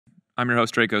I'm your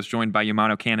host, Rekkles, joined by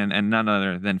Yamato Cannon and none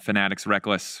other than Fanatics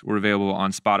Rekkles. We're available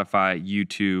on Spotify,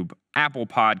 YouTube, Apple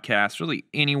Podcasts, really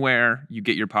anywhere you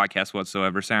get your podcast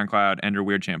whatsoever, SoundCloud, and your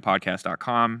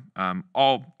weirdchantpodcast.com.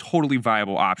 All totally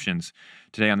viable options.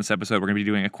 Today on this episode, we're going to be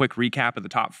doing a quick recap of the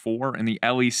top four in the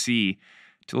LEC,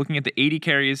 to looking at the 80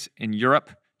 carries in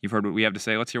Europe. You've heard what we have to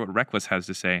say. Let's hear what Rekkles has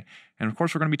to say. And of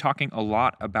course, we're going to be talking a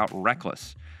lot about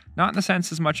Rekkles. Not in the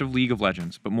sense as much of League of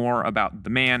Legends, but more about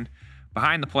the man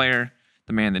behind the player,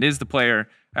 the man that is the player,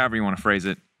 however you want to phrase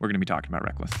it. We're going to be talking about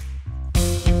Rekkles.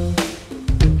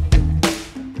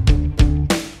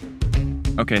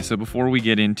 Okay, so before we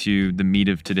get into the meat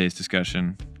of today's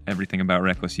discussion, everything about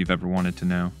Rekkles you've ever wanted to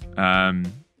know,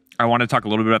 I want to talk a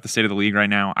little bit about the state of the league right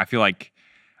now. I feel like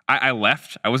I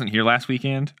left. I wasn't here last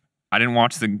weekend. I didn't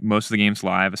watch most of the games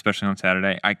live, especially on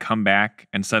Saturday. I come back,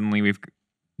 and suddenly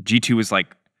G2 is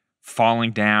like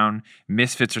falling down.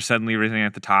 Misfits are suddenly rising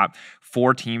at the top.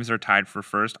 4 teams are tied for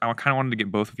first. I kind of wanted to get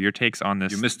both of your takes on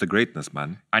this. You missed the greatness,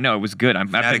 man. I know, it was good.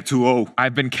 I've been 2-0.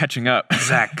 I've been catching up.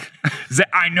 Zach,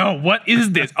 I know. What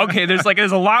is this? Okay,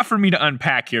 there's a lot for me to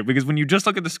unpack here, because when you just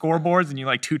look at the scoreboards and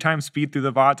you 2 times speed through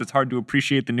the VODs, it's hard to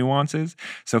appreciate the nuances.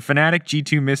 So Fnatic,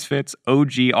 G2, Misfits,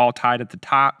 OG all tied at the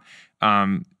top.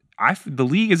 The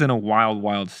league is in a wild,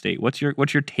 wild state. What's your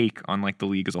take on the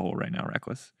league as a whole right now,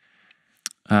 Rekkles?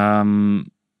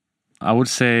 I would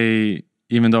say,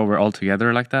 even though we're all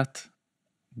together like that,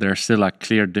 there's still a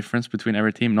clear difference between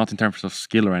every team, not in terms of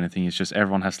skill or anything. It's just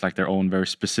everyone has their own very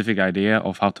specific idea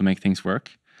of how to make things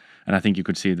work. And I think you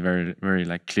could see it very, very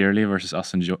clearly versus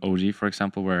us and OG, for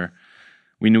example, where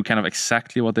we knew kind of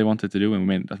exactly what they wanted to do and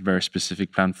we made a very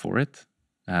specific plan for it.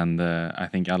 And I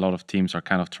think a lot of teams are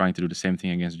kind of trying to do the same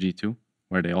thing against G2,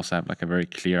 where they also have a very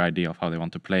clear idea of how they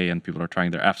want to play, and people are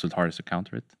trying their absolute hardest to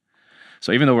counter it.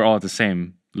 So even though we're all at the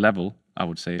same level, I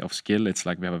would say, of skill, it's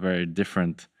we have a very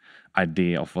different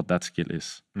idea of what that skill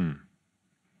is.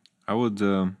 I would,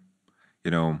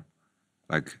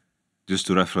 just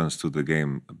to reference to the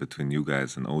game between you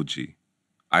guys and OG,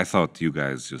 I thought you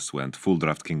guys just went full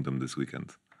Draft Kingdom this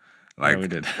weekend. Yeah, we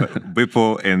did.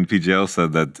 Bippo in PGL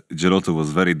said that Gelato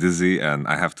was very dizzy, and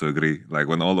I have to agree.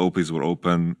 When all OPs were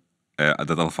open, that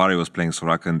EUPhoria was playing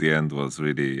Soraka in the end was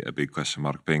really a big question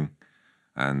mark ping.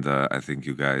 And I think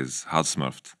you guys hard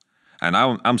smurfed. And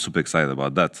I'm super excited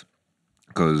about that,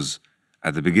 because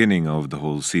at the beginning of the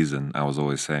whole season, I was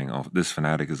always saying, this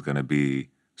Fnatic is going to be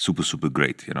super, super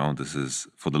great. This is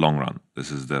for the long run.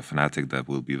 This is the Fnatic that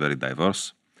will be very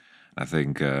diverse. I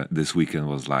think this weekend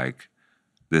was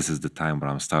this is the time where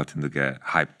I'm starting to get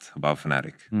hyped about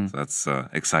Fnatic. So that's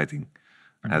exciting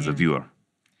as a viewer.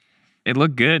 It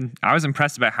looked good. I was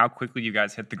impressed about how quickly you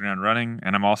guys hit the ground running.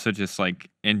 And I'm also just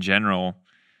in general,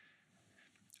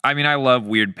 I mean, I love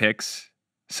weird picks.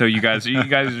 So you guys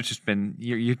have just been,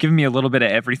 you're giving me a little bit of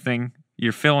everything.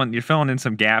 You're filling in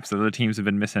some gaps that other teams have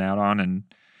been missing out on. And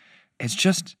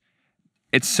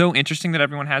it's so interesting that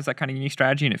everyone has that kind of unique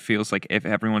strategy. And it feels like if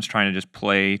everyone's trying to just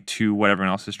play to what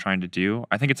everyone else is trying to do,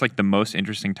 I think it's the most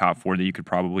interesting top 4 that you could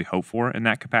probably hope for in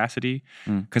that capacity.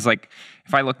 Because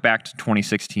if I look back to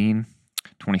 2016,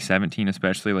 2017,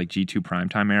 especially G2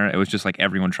 primetime era, it was just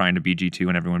everyone trying to be G2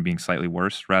 and everyone being slightly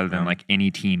worse, rather than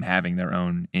any team having their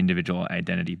own individual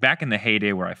identity. Back in the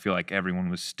heyday where I feel everyone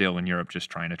was still in Europe just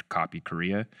trying to copy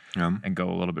Korea and go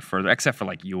a little bit further, except for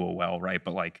UOL, right?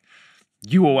 But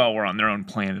UOL were on their own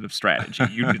planet of strategy.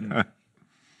 You didn't.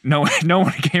 No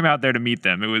one came out there to meet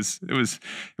them. It was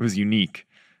unique.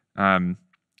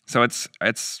 So it's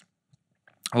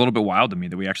a little bit wild to me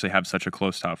that we actually have such a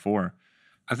close top 4.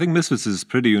 I think Misfits is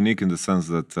pretty unique in the sense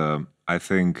that I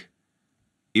think,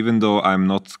 even though I'm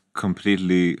not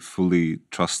completely, fully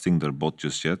trusting their bot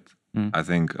just yet, I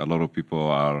think a lot of people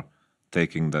are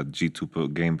taking that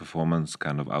G2 game performance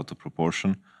kind of out of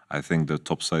proportion. I think their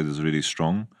top side is really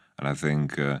strong, and I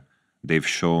think they've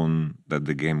shown that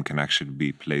the game can actually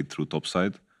be played through top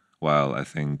side, while I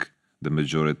think the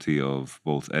majority of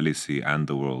both LEC and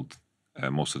the world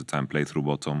most of the time play through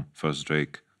bottom, first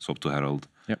Drake, swap to Herald,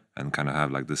 and kind of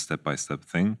have this step-by-step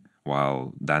thing,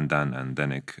 while Dan and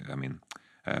Denik,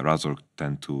 Razor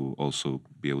tend to also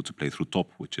be able to play through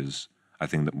top, which is, I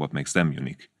think, that what makes them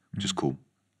unique, which is cool.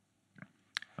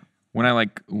 When I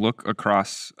look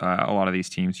across a lot of these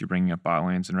teams, you're bringing up bot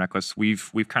lanes and Rekkles.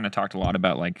 We've kind of talked a lot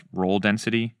about role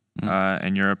density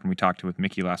in Europe, and we talked with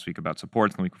Mickey last week about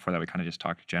supports, and the week before that we kind of just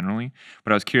talked generally.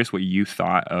 But I was curious what you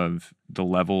thought of the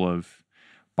level of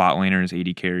bot laners,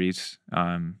 AD carries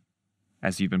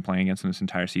as you've been playing against them this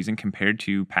entire season compared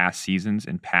to past seasons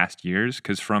and past years?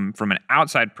 Because from an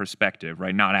outside perspective,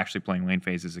 right, not actually playing lane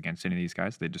phases against any of these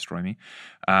guys, they destroy me.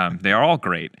 They are all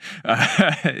great.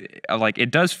 Like,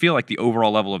 it does feel like the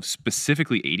overall level of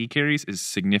specifically AD carries is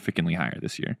significantly higher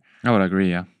this year. I would agree,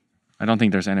 yeah. I don't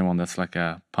think there's anyone that's like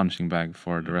a punching bag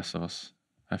for the rest of us.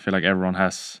 I feel like everyone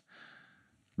has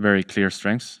very clear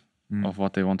strengths of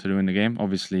what they want to do in the game.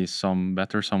 Obviously, some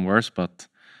better, some worse, but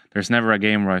there's never a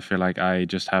game where I feel like I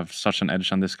just have such an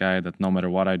edge on this guy that no matter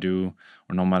what I do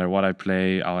or no matter what I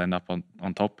play, I'll end up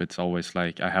on top. It's always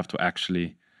like I have to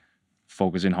actually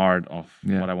focus in hard of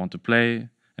what I want to play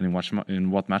and in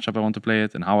what matchup I want to play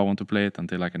it and how I want to play it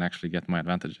until I can actually get my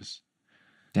advantages.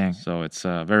 Dang. So it's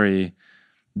a very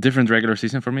different regular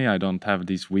season for me. I don't have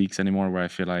these weeks anymore where I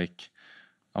feel like,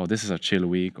 oh, this is a chill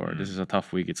week or this is a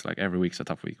tough week. It's like every week's a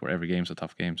tough week or every game's a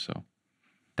tough game. So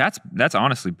that's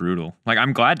honestly brutal. Like,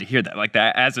 I'm glad to hear that. Like,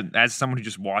 that as someone who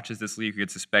just watches this league, who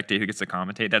gets to spectate, who gets to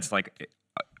commentate, that's like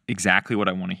exactly what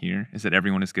I want to hear. Is that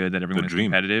everyone is good, that everyone is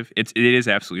competitive. It is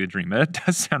absolutely a dream. But that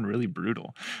does sound really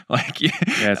brutal. Like,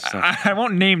 I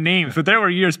won't name names, but there were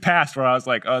years past where I was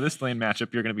like, oh, this lane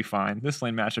matchup, you're going to be fine. This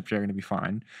lane matchup, you're going to be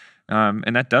fine.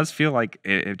 And that does feel like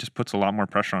it just puts a lot more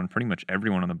pressure on pretty much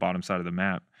everyone on the bottom side of the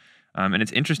map. And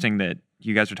it's interesting that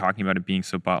you guys are talking about it being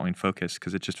so bot lane focused,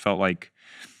 because it just felt like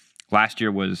last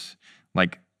year was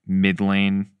like mid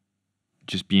lane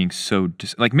just being so...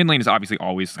 like, mid lane is obviously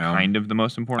always kind of the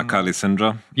most important. Akali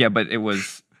Syndra. Yeah, but it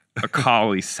was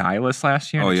Akali Silas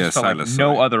last year. Oh, yeah, Silas. Like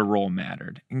no other role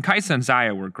mattered. And Kai'Sa and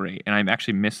Xayah were great, and I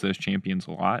actually miss those champions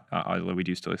a lot, although we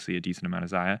do still see a decent amount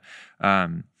of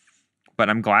Xayah. But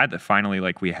I'm glad that finally,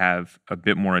 like, we have a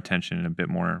bit more attention and a bit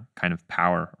more kind of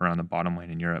power around the bottom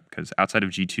lane in Europe. Because outside of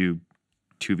G2,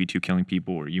 2v2 killing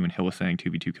people, or you and Hill saying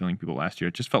 2v2 killing people last year,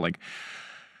 it just felt like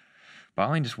bot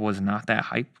lane just was not that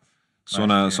hype.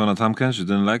 Sona Tamkens, you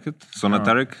didn't like it? Sona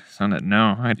Taric?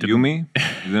 No. I didn't. Yuumi?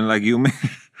 You didn't like Yuumi?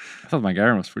 I thought my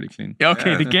Garen was pretty clean.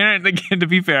 Okay, the Garen, to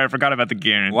be fair, I forgot about the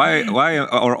Garen. Why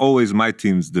are always my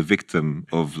teams the victim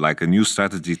of like a new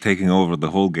strategy taking over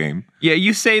the whole game? Yeah,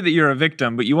 you say that you're a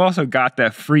victim, but you also got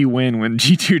that free win when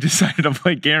G2 decided to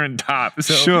play Garen top.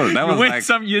 So sure, that was like...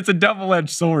 it's a double-edged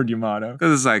sword, Yamato.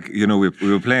 Because it's like, you know, we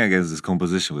were playing against this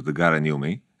composition with the Garen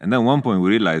Yuumi, and then at one point we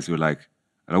realized we were like,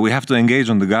 we have to engage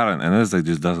on the Garen, and it's like,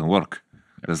 just doesn't work.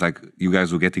 It's like you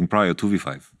guys were getting prior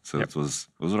 2v5, so it was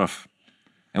rough.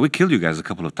 And we killed you guys a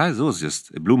couple of times.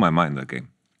 It blew my mind, that game.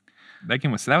 That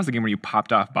was the game where you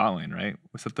popped off bot lane, right?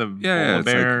 Was that the it's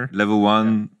bear? Like level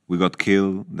 1, we got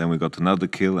kill, then we got another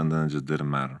kill, and then it just didn't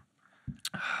matter.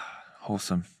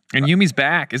 Wholesome. And Yuumi's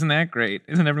back. Isn't that great?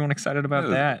 Isn't everyone excited about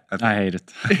that? I hate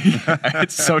it.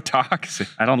 It's so toxic.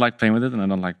 I don't like playing with it, and I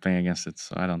don't like playing against it,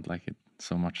 so I don't like it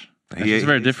so much. She's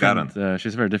very different.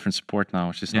 She's a very different support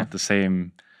now. She's not the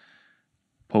same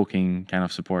poking kind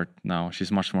of support now.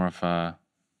 She's much more of a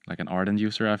like an ardent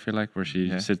user, I feel like, where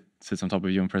she sits on top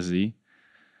of you and presses E.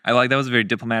 I like that. Was very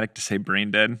diplomatic to say brain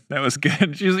dead. That was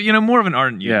good. She's, more of an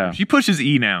ardent user. Yeah. She pushes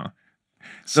E now.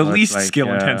 So the least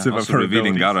skill intensive of her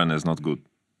revealing Garen is not good.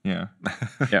 Yeah.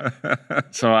 Yeah.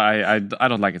 So I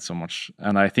don't like it so much.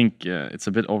 And I think it's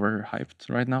a bit overhyped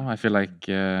right now. I feel like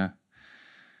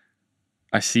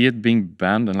I see it being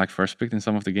banned and like first picked in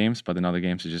some of the games, but in other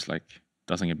games it just like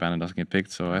doesn't get banned and doesn't get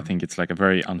picked. So I think it's like a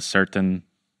very uncertain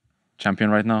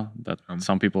champion right now that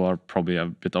some people are probably a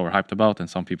bit overhyped about, and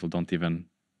some people don't even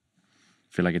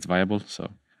feel like it's viable.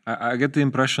 So I get the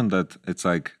impression that it's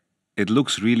like it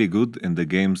looks really good in the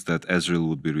games that Ezreal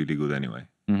would be really good anyway.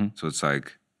 So it's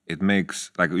like it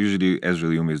makes like usually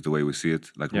Ezreal Yuumi is the way we see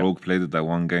it. Like Rogue played it that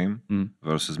one game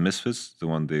versus Misfits, the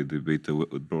one they beat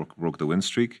broke the win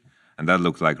streak, and that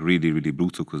looked like really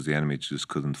brutal because the enemy just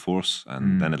couldn't force,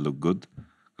 and then it looked good.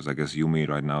 Because I guess Yuumi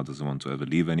right now doesn't want to ever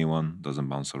leave anyone, doesn't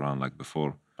bounce around like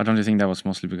before. But don't you think that was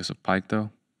mostly because of Pyke though?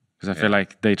 Because I feel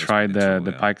like they tried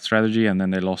the Pyke strategy and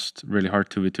then they lost really hard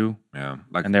 2v2. Yeah.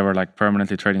 And they were like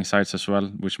permanently trading sides as well,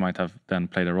 which might have then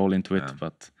played a role into it.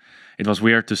 But it was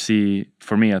weird to see,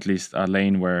 for me at least, a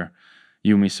lane where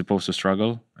Yuumi's supposed to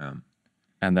struggle.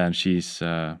 And then she's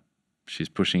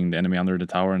pushing the enemy under the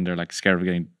tower and they're like scared of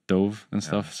getting dove and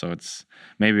stuff. So it's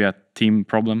maybe a team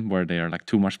problem where they are like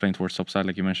too much playing towards topside,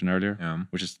 like you mentioned earlier,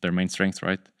 which is their main strength,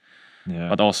 right? Yeah.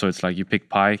 But also it's like you pick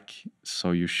Pyke,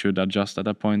 so you should adjust at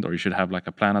that point, or you should have like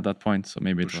a plan at that point. So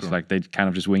maybe it was like they kind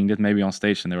of just winged it maybe on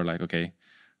stage and they were like, okay,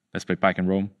 let's play Pyke and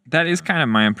roam. That is kind of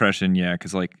my impression, yeah,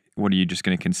 because like, what are you just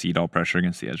going to concede all pressure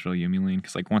against the Ezreal Yuumi lane?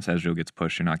 Because like once Ezreal gets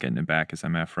pushed, you're not getting it back as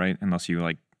MF, right? Unless you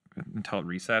like, until it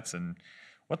resets. And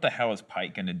what the hell is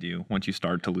Pyke going to do once you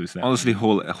start to lose that? Honestly,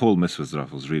 whole Misfits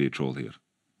draft was really trolled here.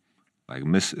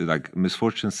 Like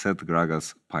Misfortune set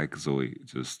Gragas, Pike, Zoe.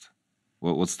 Just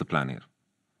what's the plan here?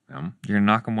 You're gonna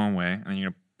knock them one way, and then you're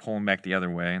gonna pull them back the other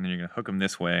way, and then you're gonna hook them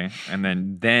this way, and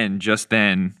then just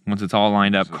then, once it's all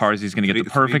lined up, Karzi's gonna get the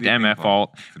perfect MF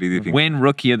ult, win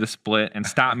rookie of the split, and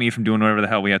stop me from doing whatever the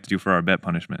hell we have to do for our bet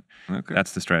punishment. Okay.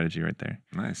 That's the strategy right there.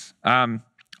 Nice.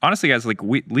 Honestly, guys, like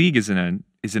league is in a.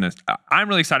 I'm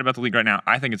really excited about the league right now.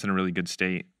 I think it's in a really good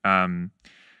state.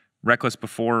 Rekkles,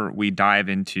 before we dive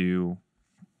into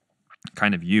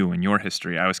kind of you and your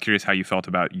history, I was curious how you felt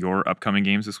about your upcoming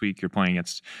games this week. You're playing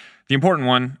against the important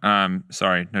one.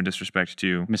 Sorry, no disrespect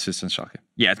to Misfits and Schalke.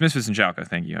 Yeah, it's Misfits and Schalke.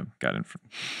 Thank you. I've got it.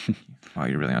 Wow,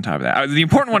 you're really on top of that. The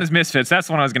important one is Misfits. That's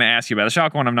the one I was going to ask you about. The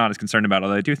Schalke one I'm not as concerned about,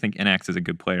 although I do think Inax is a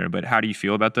good player. But how do you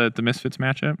feel about the Misfits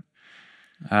matchup?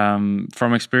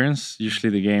 From experience, usually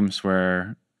the games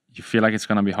where you feel like it's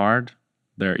going to be hard,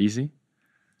 they're easy.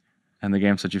 And the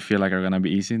games that you feel like are going to be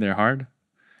easy, they're hard.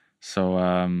 So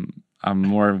I'm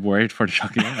more worried for the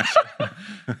Schalke game.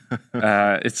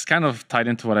 It's kind of tied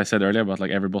into what I said earlier about like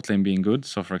every bot lane being good.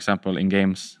 So for example, in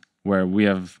games where we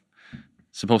have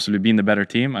supposedly been the better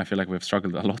team, I feel like we've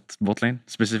struggled a lot bot lane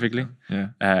specifically. Yeah.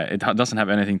 It doesn't have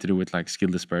anything to do with like skill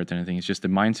disparity or anything. It's just the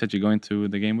mindset you go into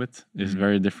the game with is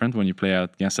very different when you play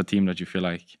out against a team that you feel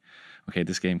like, okay,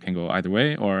 this game can go either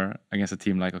way, or against a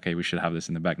team like, okay, we should have this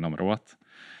in the bag no matter what.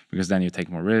 Because then you take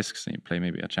more risks and you play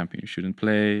maybe a champion you shouldn't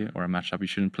play or a matchup you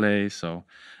shouldn't play. So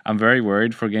I'm very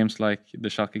worried for games like the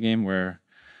Schalke game where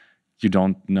you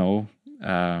don't know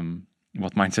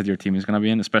what mindset your team is going to be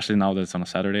in, especially now that it's on a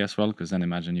Saturday as well. Because then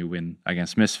imagine you win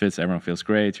against Misfits, everyone feels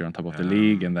great, you're on top of the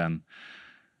league, and then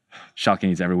Schalke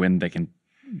needs every win they can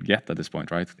get at this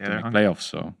point, right? To make playoffs.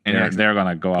 So they're going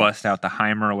to go bust out the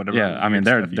Heimer or whatever. Yeah, I mean,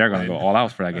 they're going to go all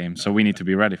out for that game. So we need to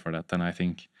be ready for that. And I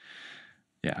think,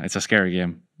 yeah, it's a scary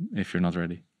game if you're not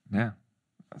ready. Yeah.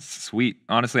 That's sweet.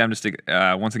 Honestly, I'm just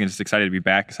once again just excited to be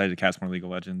back, excited to cast more League of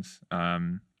Legends,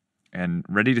 and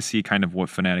ready to see kind of what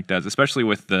Fnatic does, especially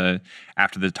with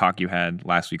after the talk you had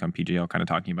last week on PGL, kind of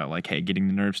talking about like, hey, getting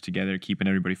the nerves together, keeping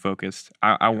everybody focused.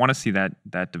 I want to see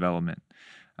that development.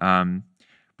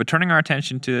 But turning our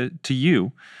attention to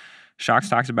you, Shox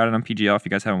talks about it on PGL. If you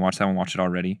guys haven't watched that one, watch it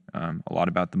already. A lot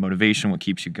about the motivation, what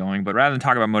keeps you going. But rather than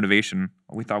talk about motivation,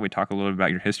 we thought we'd talk a little bit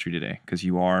about your history today, because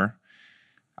you are,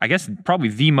 I guess, probably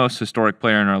the most historic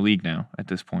player in our league now at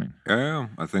this point. Yeah.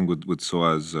 I think with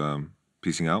Soaz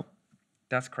piecing out.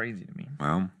 That's crazy to me.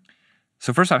 Wow.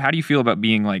 So first off, how do you feel about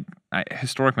being like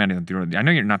historic man? I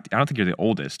know you're not. I don't think you're the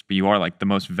oldest, but you are like the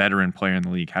most veteran player in the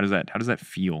league. How does that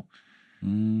feel?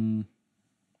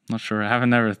 Not sure. I haven't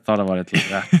never thought about it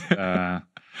like that.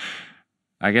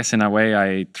 I guess in a way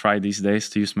I try these days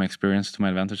to use my experience to my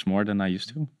advantage more than I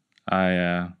used to.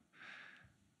 I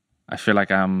feel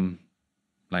like I'm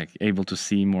like able to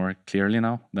see more clearly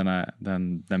now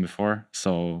than before.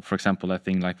 So for example, I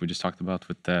think like we just talked about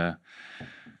with the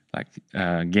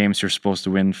games you're supposed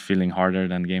to win feeling harder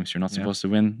than games you're not supposed to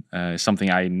win is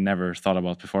something I never thought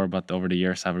about before, but over the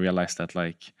years I've realized that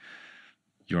like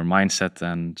your mindset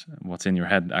and what's in your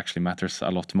head actually matters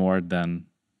a lot more than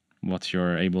what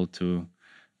you're able to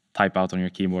type out on your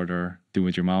keyboard or do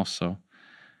with your mouse. So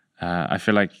I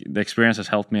feel like the experience has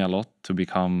helped me a lot to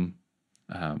become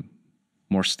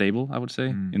more stable, I would say,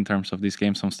 in terms of these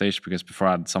games on stage, because before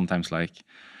I'd sometimes like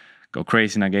go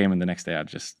crazy in a game and the next day I'd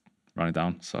just run it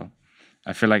down. So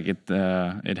I feel like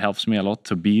it helps me a lot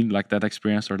to be like that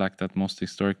experience or like that most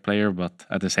historic player, but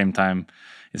at the same time,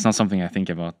 it's not something I think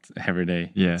about every day.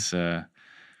 Yeah.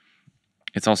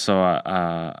 It's also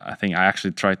a thing I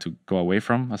actually try to go away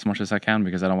from as much as I can,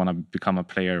 because I don't want to become a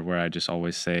player where I just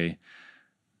always say,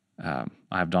 I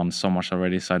have done so much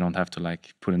already, so I don't have to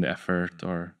like put in the effort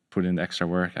or put in the extra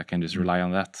work. I can just rely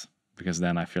on that, because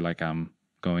then I feel like I'm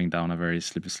going down a very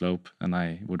slippery slope, and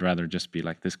I would rather just be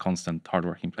like this constant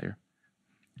hardworking player.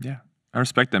 Yeah, I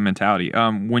respect that mentality.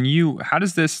 How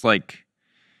does this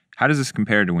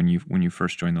compare to when you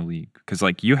first joined the league? Because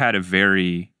like you had a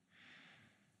very,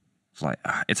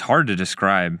 it's hard to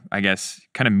describe, I guess,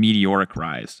 kind of meteoric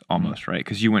rise almost, right?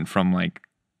 Because you went from like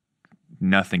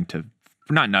nothing to,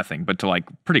 not nothing, but to like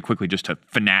pretty quickly just to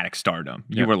Fnatic stardom.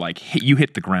 You were like, you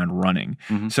hit the ground running.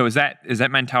 So is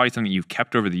that mentality something you've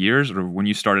kept over the years, or when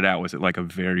you started out, was it like a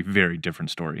very, very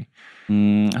different story?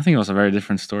 I think it was a very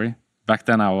different story. Back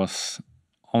then I was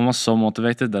almost so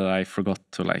motivated that I forgot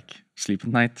to like sleep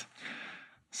at night.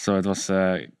 So it was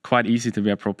quite easy to be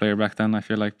a pro player back then, I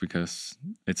feel like, because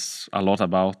it's a lot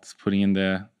about putting in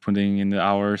the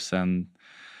hours and,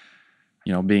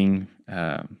 you know, being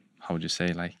how would you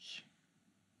say, like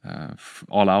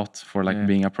all out for like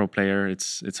being a pro player.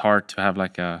 It's hard to have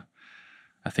like a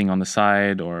a thing on the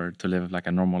side or to live like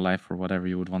a normal life or whatever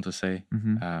you would want to say.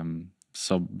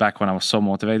 So back when I was so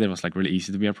motivated, it was like really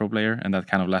easy to be a pro player, and that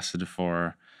kind of lasted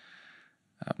for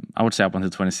I would say up until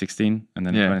 2016. And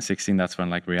then in 2016, that's when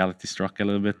like reality struck a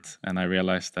little bit, and I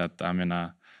realized that I'm in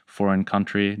a foreign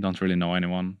country, don't really know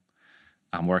anyone.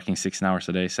 I'm working 16 hours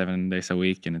a day, 7 days a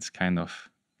week, and it's kind of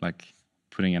like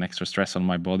putting an extra stress on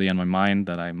my body and my mind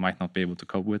that I might not be able to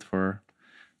cope with for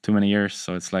too many years.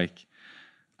 So it's like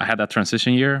I had that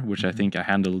transition year, which I think I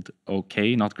handled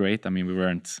okay, not great. I mean, we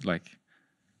weren't like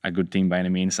a good team by any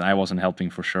means, and I wasn't helping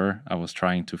for sure. I was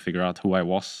trying to figure out who I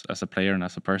was as a player and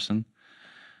as a person.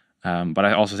 But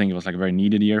I also think it was like a very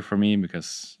needed year for me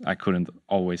because I couldn't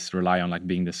always rely on like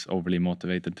being this overly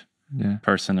motivated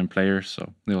person and player.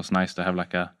 So it was nice to have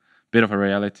like a bit of a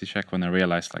reality check when I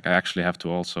realized like I actually have to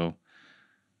also,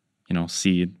 you know,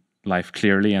 see life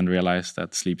clearly and realize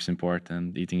that sleep's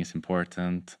important, eating is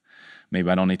important. Maybe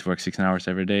I don't need to work 16 hours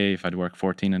every day. If I'd work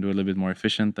 14 and do a little bit more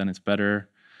efficient, then it's better.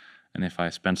 And if I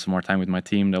spend some more time with my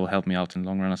team, that will help me out in the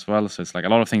long run as well. So it's like a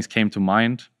lot of things came to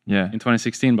mind in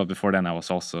 2016. But before then, I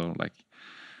was also like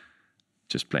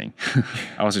just playing.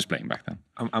 I was just playing back then.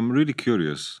 I'm really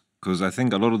curious because I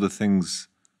think a lot of the things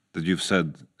that you've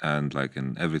said and like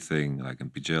in everything, like in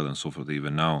PGL and so forth,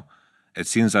 even now, it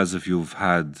seems as if you've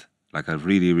had like a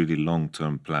really, really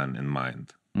long-term plan in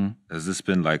mind. Has this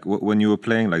been like when you were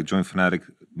playing like Join Fnatic,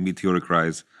 Meteoric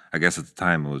Rise, I guess at the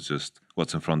time it was just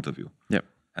what's in front of you. Yep.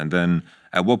 And then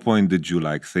at what point did you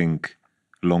like think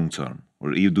long term,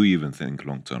 or do you even think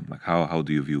long term? Like how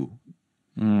do you view?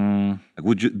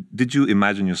 Like did you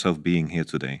imagine yourself being here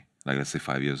today? Like let's say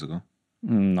 5 years ago?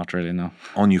 Not really, no.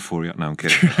 On EUPhoria? No, I'm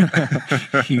kidding.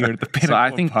 Here, so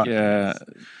I think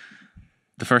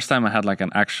the first time I had like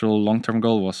an actual long-term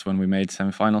goal was when we made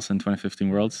semifinals in 2015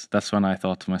 Worlds. That's when I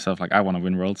thought to myself like I want to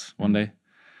win Worlds one day.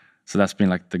 So that's been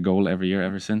like the goal every year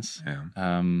ever since.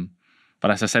 Yeah. But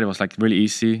as I said, it was like really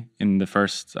easy in the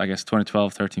first, I guess,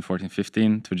 2012, 13, 14,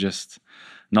 15 to just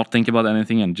not think about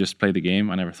anything and just play the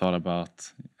game. I never thought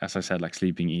about, as I said, like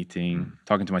sleeping, eating,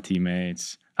 talking to my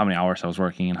teammates, how many hours I was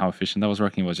working and how efficient I was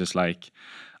working. It was just like,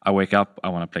 I wake up, I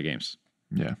want to play games.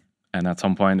 Yeah. And at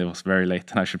some point it was very late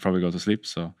and I should probably go to sleep.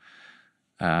 So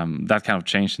that kind of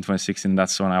changed in 2016.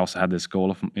 That's when I also had this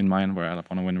goal in mind where I want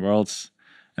to win Worlds.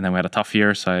 And then we had a tough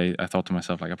year, so I thought to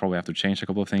myself, like, I probably have to change a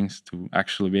couple of things to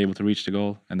actually be able to reach the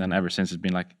goal. And then ever since, it's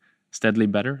been, like, steadily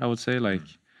better, I would say. Like,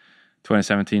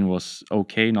 2017 was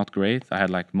okay, not great. I had,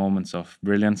 like, moments of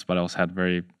brilliance, but I also had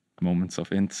very moments of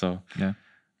int. So yeah,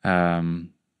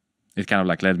 it kind of,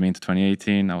 like, led me into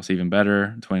 2018. I was even better.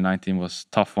 2019 was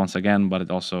tough once again, but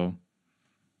it also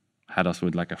had us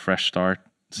with, like, a fresh start.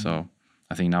 So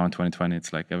I think now in 2020,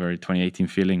 it's, like, a very 2018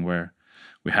 feeling where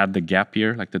we had the gap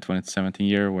year, like the 2017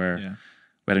 year, where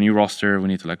we had a new roster. We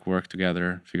need to like work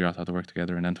together, figure out how to work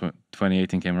together. And then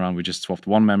 2018 came around. We just swapped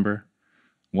one member,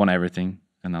 won everything.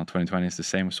 And now 2020 is the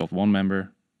same. We swapped one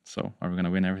member. So are we going to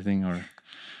win everything, or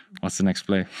what's the next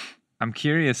play? I'm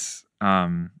curious a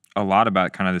lot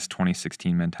about kind of this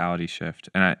 2016 mentality shift,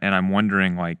 and I'm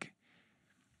wondering like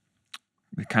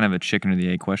kind of a chicken or the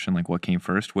egg question, like what came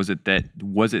first? Was it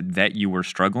that you were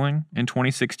struggling in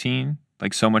 2016?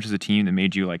 Like so much as a team that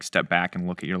made you like step back and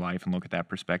look at your life and look at that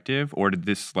perspective? Or did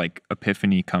this like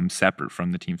epiphany come separate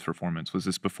from the team's performance? Was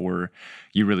this before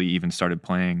you really even started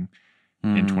playing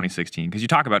in 2016? Because you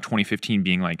talk about 2015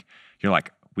 being like, you're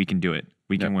like, we can do it.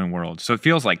 We can win Worlds. So it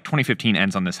feels like 2015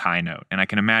 ends on this high note. And I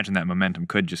can imagine that momentum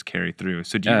could just carry through.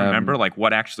 So do you remember like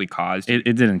what actually caused it?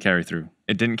 It didn't carry through.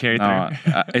 It didn't carry through?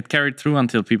 It carried through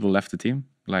until people left the team.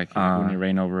 Like when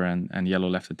Rainover and Yellow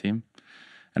left the team.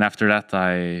 And after that,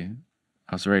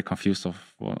 I was very confused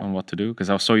on what to do because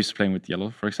I was so used to playing with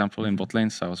Yellow, for example, in bot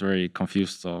lanes. So I was very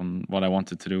confused on what I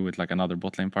wanted to do with like another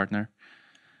bot lane partner.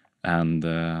 And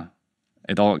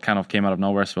it all kind of came out of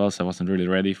nowhere as well. So I wasn't really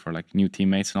ready for like new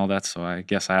teammates and all that. So I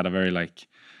guess I had a very like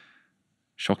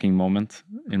shocking moment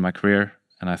in my career.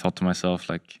 And I thought to myself,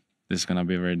 like, this is going to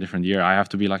be a very different year. I have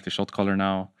to be like the shot caller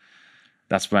now.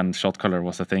 That's when shot caller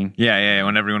was a thing. Yeah.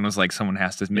 When everyone was like, someone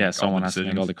has to make someone has to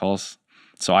make all the calls.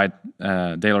 So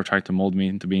Daylor tried to mold me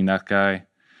into being that guy.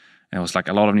 And it was like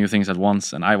a lot of new things at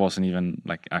once. And I wasn't even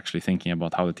like actually thinking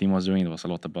about how the team was doing. It was a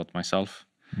lot about myself,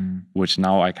 which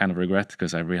now I kind of regret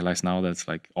because I realize now that it's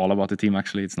like all about the team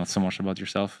actually. It's not so much about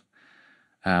yourself.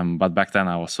 But back then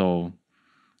I was so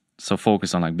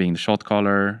focused on like being the shot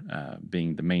caller,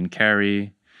 being the main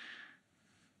carry,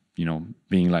 you know,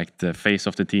 being like the face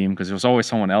of the team because there was always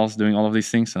someone else doing all of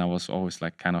these things. And I was always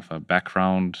like kind of a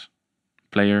background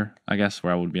player, I guess,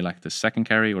 where I would be like the second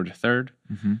carry or the third.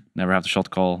 Never have to shot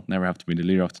call, never have to be the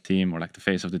leader of the team or like the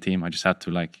face of the team. I just had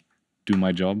to like do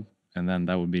my job and then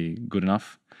that would be good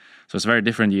enough. So it's a very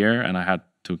different year, and I had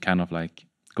to kind of like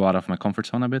go out of my comfort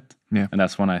zone a bit. Yeah. And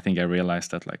that's when I think I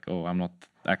realized that like, oh, I'm not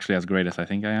actually as great as I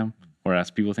think I am, or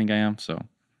as people think I am. So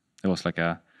it was like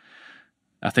a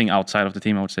thing outside of the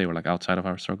team, I would say, or like outside of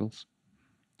our struggles.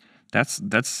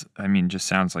 That's I mean, just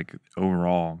sounds like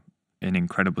overall an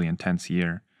incredibly intense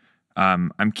year.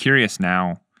 I'm curious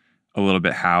now a little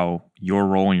bit how your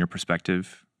role and your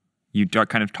perspective, you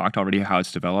kind of talked already how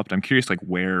it's developed. I'm curious like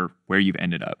where you've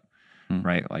ended up,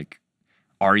 right? Like,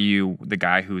 are you the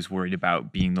guy who's worried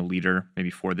about being the leader, maybe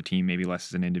for the team, maybe less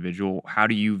as an individual? How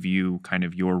do you view kind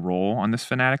of your role on this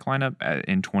Fnatic lineup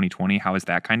in 2020? How has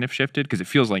that kind of shifted? Because it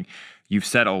feels like you've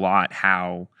said a lot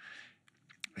how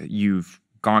you've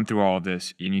gone through all of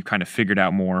this and you kind of figured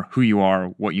out more who you are,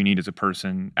 what you need as a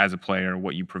person, as a player,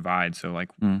 what you provide. So like,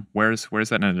 where's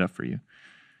that ended up for you?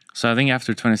 So I think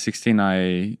after 2016,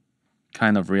 I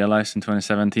kind of realized in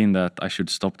 2017 that I should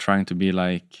stop trying to be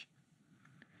like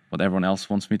what everyone else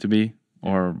wants me to be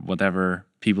or whatever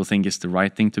people think is the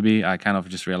right thing to be. I kind of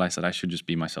just realized that I should just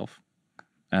be myself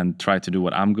and try to do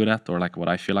what I'm good at or like what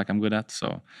I feel like I'm good at.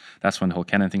 So that's when the whole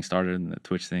Kennen thing started and the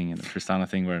Twitch thing and the Tristana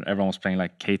thing where everyone was playing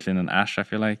like Caitlyn and Ashe, I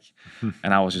feel like.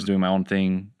 And I was just doing my own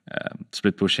thing,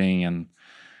 split pushing, and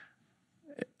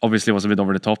obviously it was a bit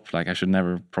over the top. Like I should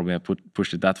never probably have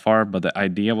pushed it that far, but the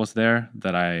idea was there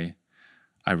that I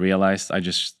realized I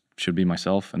just should be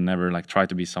myself and never like try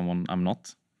to be someone I'm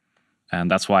not. And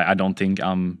that's why I don't think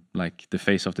I'm like the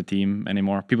face of the team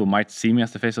anymore. People might see me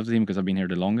as the face of the team because I've been here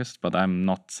the longest, but I'm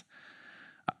not,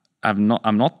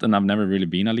 and I've never really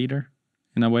been a leader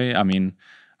in a way. I mean,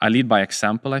 I lead by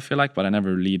example, I feel like, but I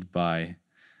never lead by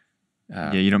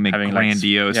you don't make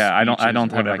grandiose I don't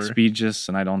speeches, have like speeches,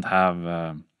 and I don't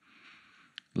have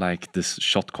like this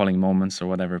shot calling moments or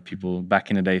whatever people back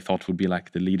in the day thought would be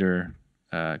like the leader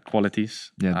qualities.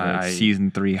 Yeah, the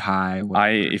season 3 high. I,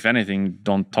 if anything,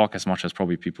 don't talk as much as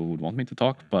probably people would want me to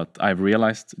talk. But I've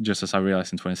realized, just as I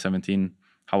realized in 2017,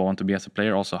 how I want to be as a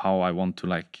player, also how I want to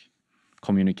like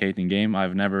communicate in game.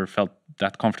 I've never felt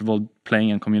that comfortable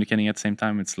playing and communicating at the same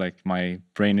time. It's like my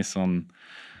brain is on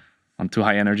too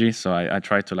high energy. So I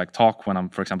try to like talk when I'm,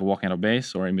 for example, walking out of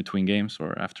base or in between games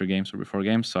or after games or before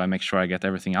games. So I make sure I get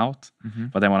everything out.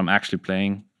 But then when I'm actually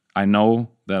playing, I know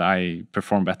that I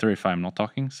perform better if I'm not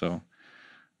talking, so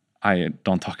I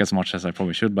don't talk as much as I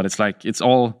probably should. But it's like, it's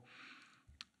all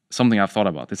something I've thought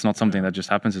about. It's not something that just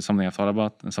happens. It's something I've thought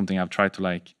about and something I've tried to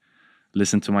like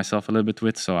listen to myself a little bit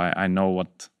with, so I know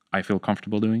what I feel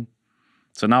comfortable doing.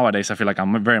 So nowadays I feel like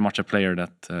I'm very much a player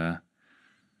that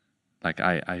like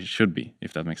I should be,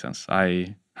 if that makes sense.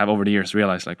 I have over the years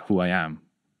realized like who I am,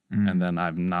 and then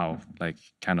I've now like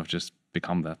kind of just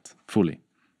become that fully.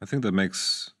 I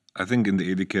think in the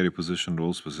AD carry position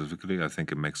role specifically, I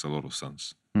think it makes a lot of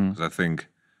sense. Because I think,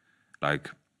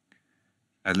 like,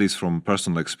 at least from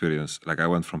personal experience, like I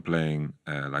went from playing,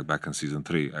 like back in season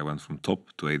 3, I went from top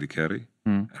to AD carry.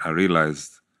 And I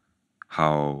realized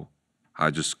how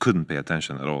I just couldn't pay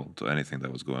attention at all to anything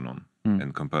that was going on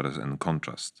in comparison and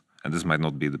contrast. And this might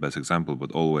not be the best example,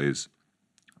 but always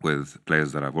with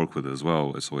players that I've worked with as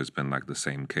well, it's always been like the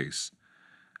same case.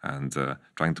 And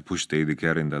trying to push the AD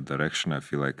carry in that direction, I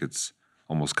feel like it's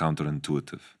almost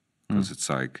counterintuitive. Because it's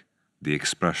like the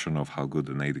expression of how good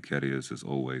an AD carry is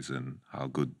always in how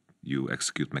good you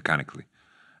execute mechanically.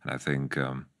 And I think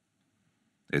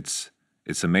it's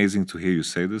amazing to hear you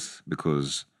say this,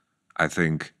 because I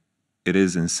think it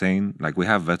is insane. Like, we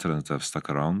have veterans that have stuck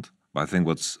around, but I think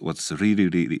what's really,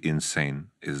 really insane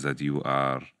is that you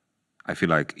are, I feel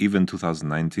like even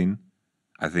 2019,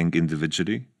 I think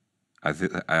individually,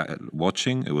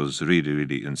 watching, it was really,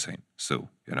 really insane. So,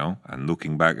 you know, and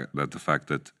looking back at the fact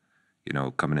that, you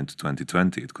know, coming into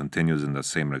 2020, it continues in the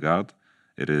same regard.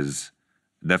 It is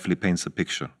definitely paints a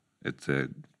picture.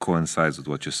 It coincides with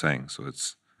what you're saying. So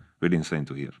it's really insane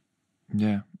to hear.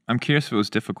 Yeah. I'm curious if it was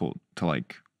difficult to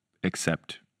like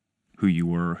accept who you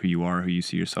were, who you are, who you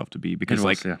see yourself to be. Because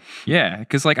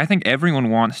because like I think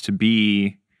everyone wants to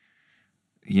be,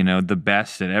 you know, the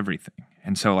best at everything.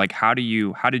 And so like how did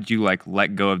you like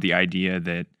let go of the idea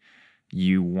that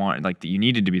you want, like, that you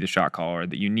needed to be the shot caller,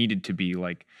 that you needed to be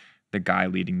like the guy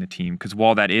leading the team? Because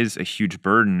while that is a huge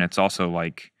burden, it's also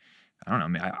like, I don't know, I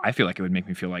mean, I feel like it would make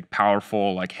me feel like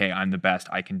powerful, like, hey, I'm the best,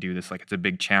 I can do this. Like, it's a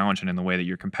big challenge. And in the way that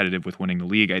you're competitive with winning the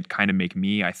league, it'd kind of make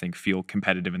me, I think, feel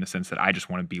competitive in the sense that I just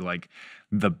want to be like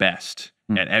the best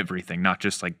at everything, not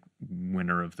just like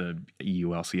winner of the EU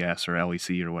LCS or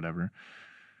LEC or whatever.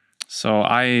 So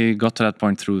I got to that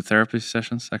point through therapy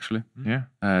sessions, actually. Yeah.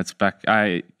 It's back.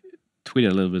 I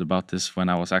tweeted a little bit about this when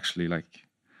I was actually like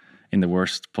in the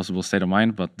worst possible state of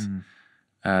mind, but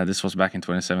This was back in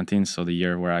 2017, so the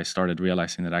year where I started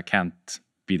realizing that I can't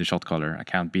be the shot caller, I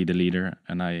can't be the leader,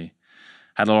 and I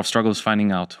had a lot of struggles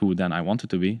finding out who then I wanted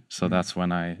to be. So that's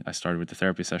when I started with the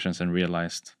therapy sessions and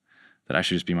realized that I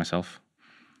should just be myself.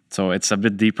 So it's a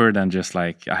bit deeper than just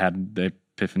like I had the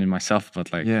epiphany myself,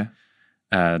 but like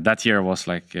that year was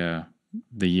like the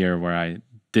year where I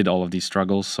did all of these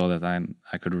struggles so that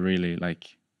I could really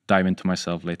like dive into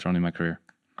myself later on in my career.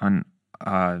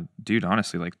 Dude,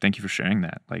 honestly, like, thank you for sharing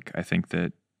that. Like, I think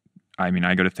that, I mean,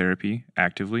 I go to therapy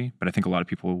actively, but I think a lot of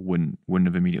people wouldn't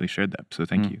have immediately shared that. So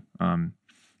thank you.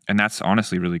 And that's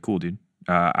honestly really cool, dude.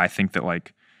 I think that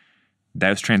like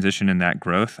that transition and that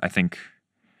growth, I think,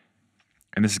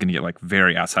 and this is going to get like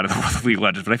very outside of the world of League of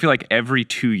Legends, but I feel like every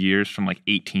 2 years from like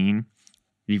 18,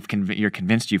 you're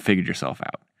convinced you figured yourself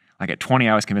out. Like at 20,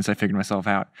 I was convinced I figured myself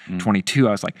out. 22,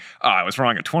 I was like, oh, I was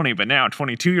wrong at 20, but now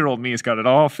 22-year-old me has got it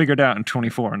all figured out in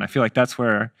 24. And I feel like that's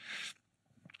where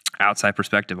outside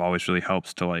perspective always really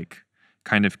helps to like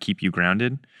kind of keep you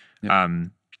grounded. Yep.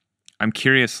 I'm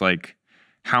curious, like,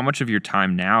 how much of your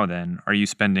time now then are you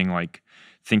spending like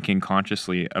thinking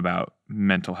consciously about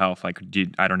mental health? Like,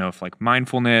 I don't know if like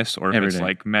mindfulness or if it's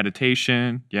like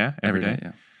meditation. Yeah, every day.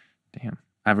 Yeah. Damn.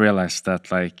 I've realized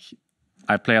that like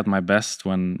I play at my best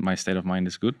when my state of mind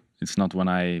is good. It's not when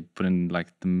I put in like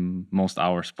the most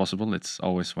hours possible. It's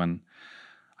always when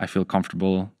I feel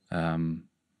comfortable.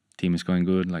 Team is going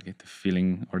good. Like the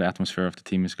feeling or the atmosphere of the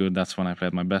team is good. That's when I play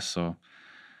at my best. So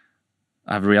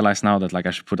I've realized now that like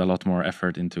I should put a lot more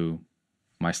effort into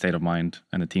my state of mind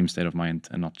and the team's state of mind,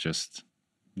 and not just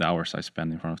the hours I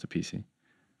spend in front of the PC.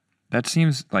 That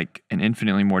seems like an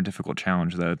infinitely more difficult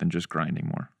challenge though than just grinding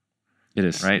more. It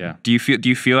is, right? Yeah. Do you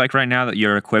feel like right now that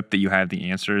you're equipped, that you have the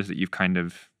answers, that you've kind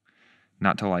of,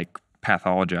 not to like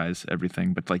pathologize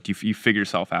everything, but like you figure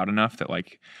yourself out enough that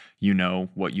like you know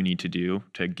what you need to do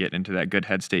to get into that good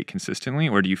head state consistently?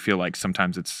 Or do you feel like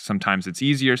sometimes it's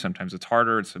easier, sometimes it's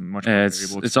harder, it's a much more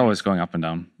variable? It's always going up and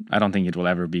down. I don't think it will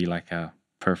ever be like a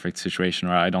perfect situation,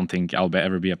 or I don't think I'll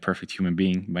ever be a perfect human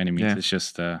being by any means. Yeah. It's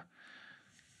just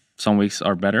some weeks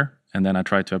are better, and then I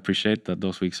try to appreciate that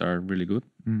those weeks are really good,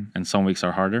 and some weeks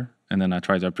are harder, and then I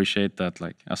try to appreciate that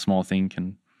like a small thing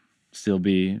can still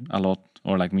be a lot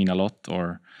or like mean a lot,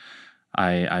 or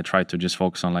I try to just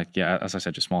focus on like, as I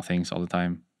said, just small things all the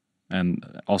time, and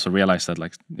also realize that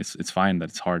like it's fine that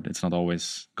it's hard. It's not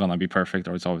always gonna be perfect,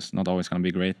 or it's not always gonna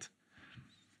be great.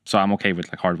 So I'm okay with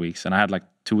like hard weeks. And I had like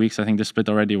 2 weeks, I think, this split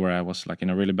already, where I was like in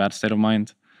a really bad state of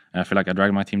mind, and I feel like I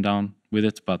dragged my team down with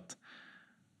it. But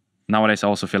nowadays I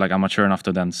also feel like I'm mature enough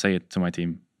to then say it to my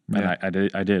team. And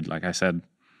I did. Like I said,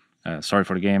 sorry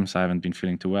for the games, I haven't been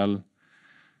feeling too well.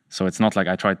 So it's not like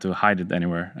I tried to hide it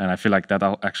anywhere. And I feel like that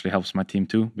actually helps my team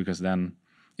too, because then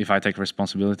if I take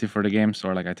responsibility for the games,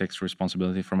 or like I take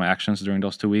responsibility for my actions during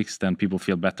those 2 weeks, then people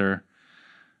feel better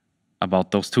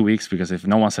about those 2 weeks. Because if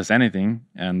no one says anything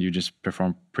and you just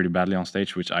perform pretty badly on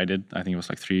stage, which I did, I think it was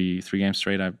like three games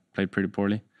straight I played pretty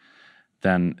poorly,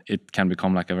 then it can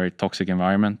become like a very toxic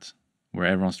environment where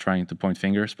everyone's trying to point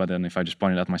fingers. But then if I just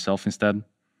point it at myself instead,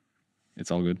 it's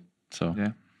all good. So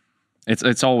yeah.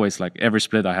 It's always like every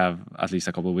split I have at least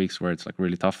a couple of weeks where it's like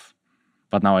really tough.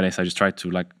 But nowadays I just try to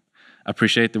like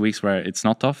appreciate the weeks where it's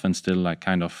not tough, and still like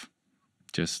kind of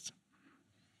just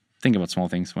think about small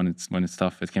things when it's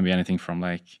tough. It can be anything from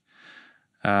like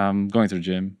going to the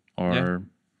gym, or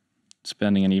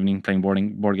spending an evening playing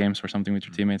board games or something with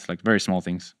your teammates. Like very small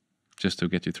things just to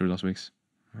get you through those weeks.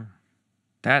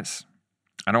 I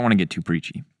don't want to get too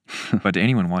preachy, but to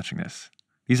anyone watching this,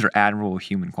 these are admirable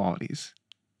human qualities.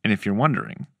 And if you're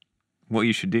wondering what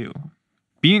you should do,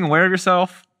 being aware of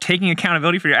yourself, taking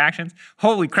accountability for your actions,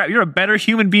 holy crap, you're a better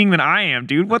human being than I am,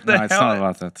 dude. What the hell? It's not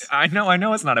about that. I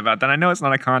know it's not about that. I know it's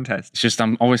not a contest. It's just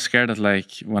I'm always scared that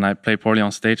like when I play poorly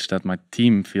on stage, that my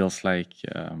team feels like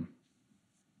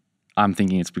I'm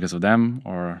thinking it's because of them,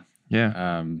 or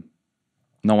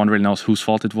no one really knows whose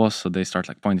fault it was, so they start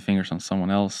like pointing fingers on someone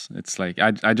else. It's like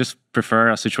I just prefer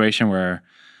a situation where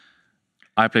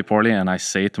I play poorly and I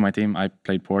say to my team, I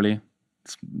played poorly.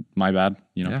 It's my bad,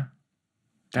 you know.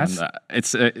 Yeah.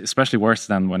 It's especially worse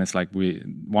than when it's like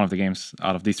one of the games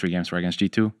out of these 3 games were against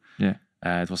G2. Yeah.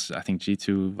 It was, I think,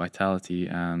 G2, Vitality,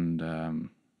 and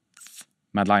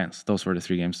Mad Lions. Those were the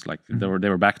 3 games. Like they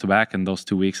were back to back, and those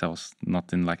 2 weeks I was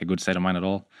not in like a good state of mind at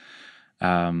all.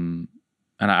 And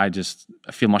I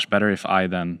feel much better if I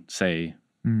then say,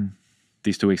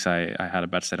 these 2 weeks I had a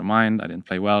bad state of mind, I didn't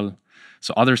play well.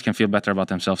 So others can feel better about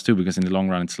themselves too, because in the long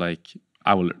run, it's like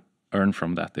I will earn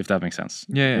from that, if that makes sense.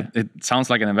 Yeah. It sounds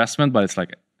like an investment, but it's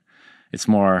like, it's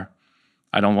more,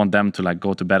 I don't want them to like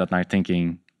go to bed at night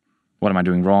thinking, what am I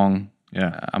doing wrong?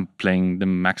 I'm playing the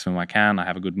maximum I can. I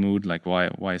have a good mood. Like,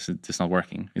 why is it just not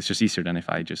working? It's just easier than if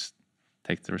I just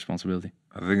take the responsibility.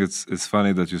 I think it's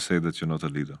funny that you say that you're not a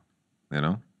leader, you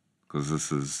know, because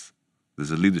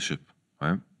there's a leadership,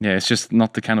 right? Yeah, it's just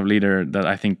not the kind of leader that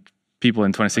I think people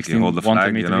in 2016 hold the wanted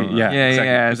flag, me you to know? be. Yeah, exactly.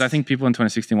 Yeah. Because I think people in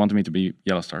 2016 wanted me to be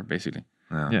Yellow Star, basically.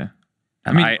 Yeah.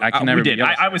 I mean, I can never we be did.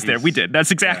 Yellow I Star. was there. We did. That's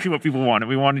exactly what people wanted.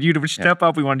 We wanted you to step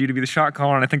up. We wanted you to be the shot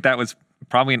caller. And I think that was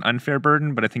probably an unfair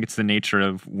burden, but I think it's the nature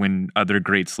of when other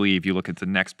greats leave, you look at the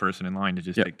next person in line to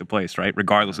just take the place, right?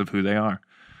 Regardless of who they are.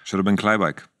 Should have been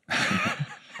Kleibeck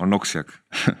or Noxiak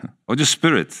or just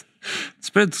Spirit.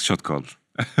 Spirit shot called.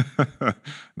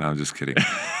 No, I'm just kidding.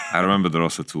 I remember the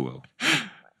roster too well.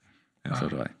 Yeah. So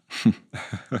do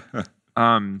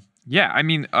I. Yeah, I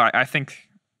mean, I think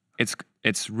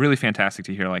it's really fantastic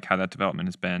to hear like how that development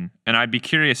has been, and I'd be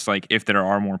curious like if there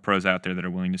are more pros out there that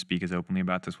are willing to speak as openly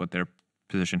about this, what their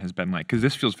position has been like, because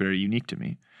this feels very unique to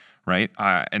me, right?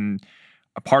 And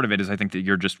a part of it is I think that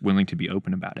you're just willing to be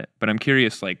open about it, but I'm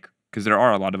curious like because there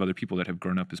are a lot of other people that have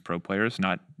grown up as pro players,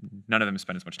 none of them have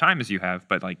spent as much time as you have,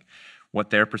 but like what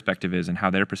their perspective is and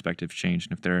how their perspectives changed,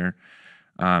 and if they're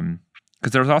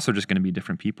because there's also just going to be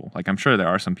different people. Like I'm sure there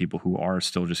are some people who are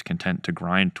still just content to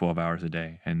grind 12 hours a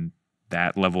day, and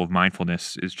that level of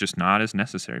mindfulness is just not as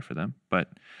necessary for them. But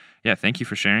yeah, thank you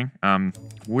for sharing.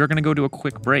 We're going to go to a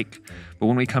quick break, but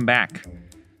when we come back,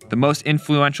 the most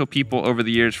influential people over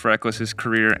the years for Rekkles'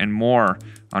 career and more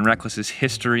on Rekkles'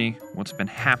 history, what's been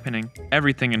happening,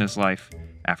 everything in his life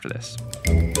after this.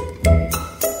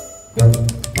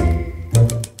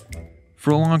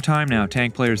 For a long time now,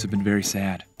 tank players have been very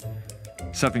sad.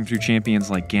 Suffering through champions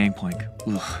like Gangplank,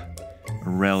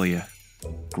 Aurelia,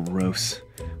 gross.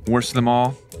 Worst of them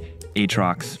all,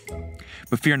 Aatrox.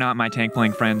 But fear not, my tank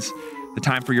playing friends. The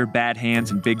time for your bad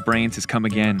hands and big brains has come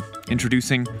again.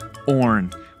 Introducing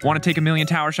ORNN. Want to take a million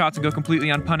tower shots and go completely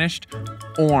unpunished?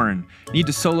 ORNN. Need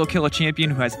to solo kill a champion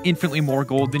who has infinitely more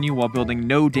gold than you while building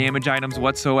no damage items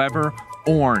whatsoever?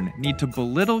 ORNN. Need to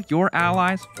belittle your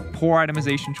allies for poor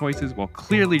itemization choices while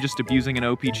clearly just abusing an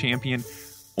OP champion?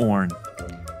 ORNN.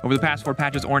 Over the past 4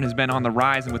 patches, ORNN has been on the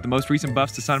rise, and with the most recent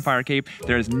buffs to Sunfire Cape,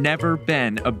 there has never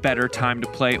been a better time to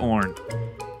play ORNN.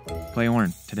 Play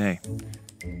ORNN today.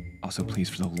 Also, please,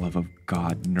 for the love of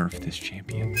God, nerf this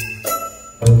champion.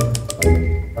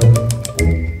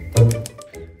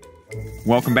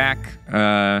 Welcome back.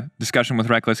 Discussion with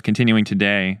Rekkles continuing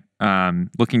today.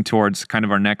 Looking towards kind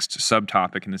of our next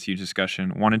subtopic in this huge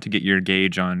discussion. Wanted to get your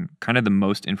gauge on kind of the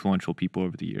most influential people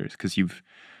over the years, because you've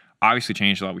obviously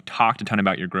changed a lot. We talked a ton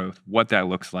about your growth, what that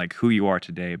looks like, who you are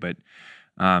today, but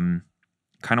kind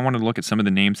of wanted to look at some of the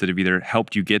names that have either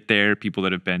helped you get there, people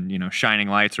that have been, you know, shining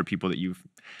lights, or people that you've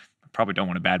probably don't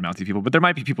want to badmouth these people, but there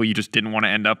might be people you just didn't want to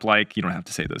end up like. You don't have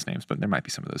to say those names, but there might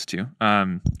be some of those too.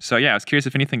 So yeah, I was curious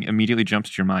if anything immediately jumps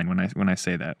to your mind when I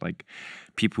say that, like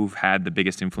people who've had the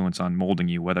biggest influence on molding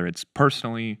you, whether it's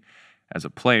personally, as a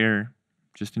player,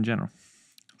 just in general.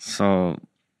 So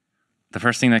the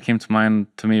first thing that came to mind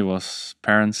to me was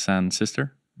parents and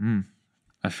sister.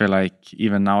 I feel like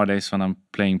even nowadays when I'm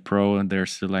playing pro, they're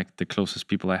still like the closest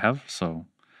people I have. So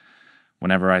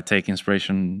whenever I take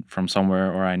inspiration from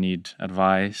somewhere, or I need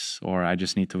advice, or I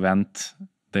just need to vent,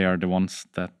 they are the ones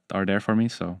that are there for me.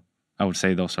 So I would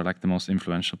say those are like the most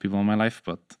influential people in my life.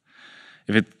 But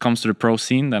if it comes to the pro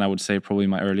scene, then I would say probably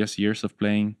my earliest years of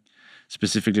playing,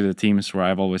 specifically the teams where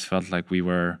I've always felt like we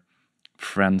were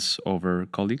friends over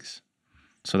colleagues.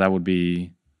 So that would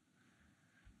be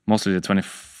mostly the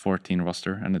 2014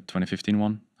 roster and the 2015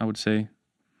 one, I would say.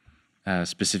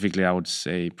 Specifically, I would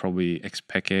say probably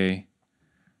Xpeke.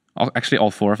 Actually,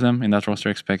 all 4 of them in that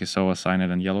roster, Xpeke, Soa, Signet,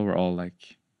 and Yellow, were all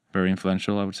like very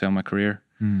influential, I would say, on my career.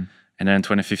 And then in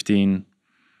 2015,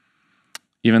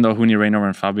 even though Huni, Rainover,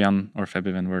 and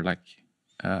Febiven were like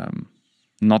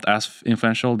not as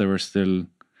influential, they were still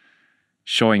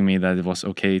showing me that it was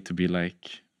okay to be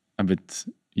like a bit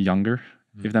younger,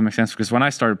 if that makes sense. Because when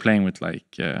I started playing with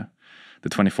like the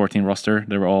 2014 roster,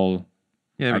 they were all,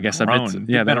 I guess, grown. a bit,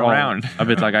 yeah, they're all a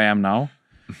bit like I am now.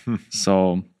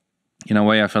 So in a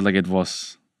way, I felt like it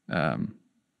was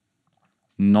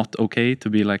not okay to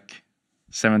be like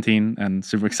 17 and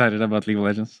super excited about League of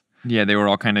Legends. Yeah, they were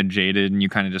all kind of jaded, and you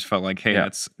kind of just felt like, hey,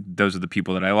 those are the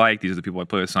people that I like. These are the people I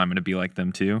play with, so I'm going to be like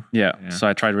them too. Yeah, so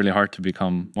I tried really hard to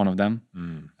become one of them.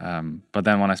 But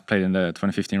then when I played in the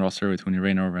 2015 roster with Huni,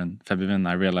 Rainover, and Febiven,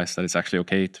 I realized that it's actually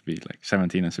okay to be like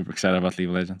 17 and super excited about League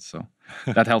of Legends. So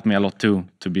that helped me a lot too,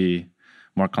 to be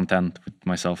more content with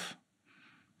myself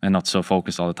and not so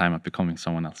focused all the time at becoming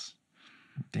someone else.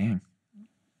 Dang.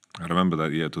 I remember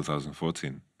that year,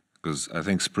 2014, because I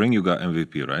think spring you got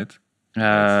MVP, right?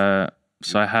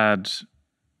 So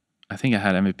I think I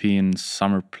had MVP in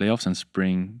summer playoffs and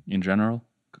spring in general.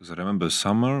 Because I remember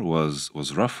summer was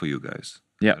rough for you guys.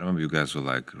 Yeah. I remember you guys were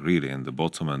like really in the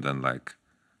bottom, and then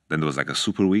there was like a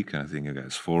super week, and I think you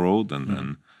guys 4-0'd, and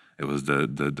then it was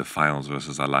the finals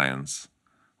versus Alliance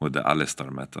with the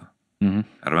Alistar meta.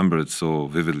 I remember it so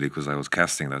vividly because I was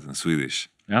casting that in Swedish.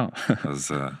 Yeah. It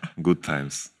was good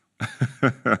times.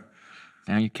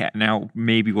 Now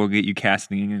maybe we'll get you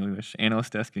casting in English,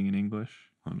 analyst desking in English.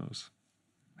 Who knows?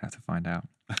 Have to find out.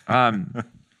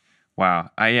 Wow.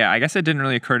 I guess it didn't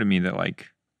really occur to me that like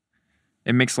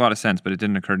it makes a lot of sense, but it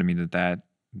didn't occur to me that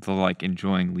the like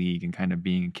enjoying League and kind of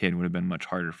being a kid would have been much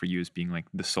harder for you as being like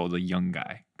the young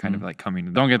guy, kind of like coming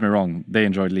to. Don't get me wrong, they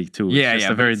enjoyed League too. Yeah, it's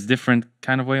just a very different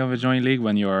kind of way of enjoying League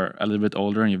when you're a little bit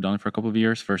older and you've done it for a couple of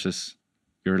years versus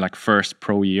your like first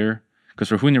pro year. Because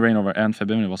for Huni, Rainover, and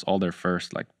Febim, it was all their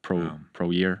first like pro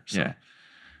year. So yeah.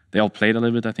 They all played a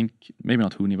little bit. I think maybe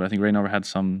not Huni, but I think Rainover had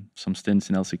some stints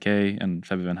in LCK, and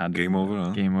Febim had Game Over. Huh?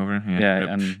 Game Over. Yeah,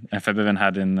 yeah, and Febim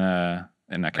had in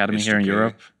academy Like here in HTK.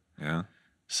 Europe. Yeah.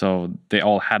 So they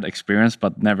all had experience,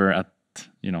 but never at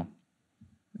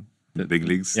The big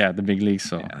leagues. Yeah, the big leagues.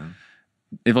 So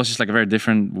it was just like a very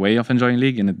different way of enjoying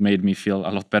League, and it made me feel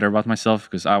a lot better about myself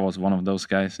because I was one of those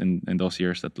guys in those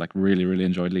years that like really, really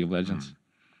enjoyed League of Legends.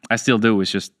 I still do. It's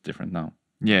just different now.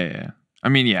 Yeah. I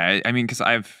mean, because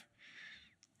I've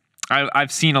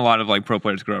seen a lot of like pro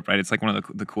players grow up, right? It's like one of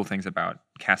the cool things about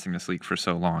casting this league for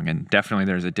so long, and definitely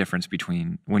there's a difference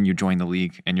between when you join the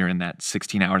league and you're in that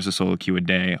 16 hours of solo queue a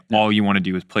day. All you want to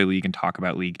do is play League and talk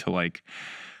about League, to like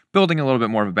building a little bit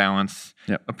more of a balance,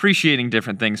 appreciating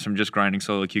different things from just grinding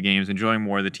solo queue games, enjoying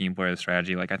more of the team player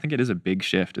strategy. Like I think it is a big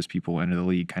shift as people enter the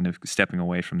league, kind of stepping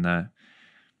away from the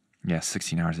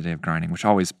 16 hours a day of grinding, which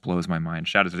always blows my mind.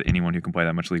 Shout out to anyone who can play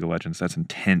that much League of Legends. That's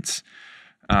intense.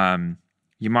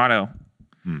 Yamato,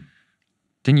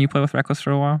 didn't you play with Rekkles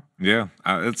for a while? Yeah,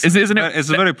 it's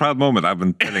a very proud moment. I've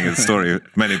been telling his story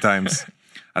many times.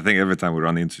 I think every time we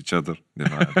run into each other,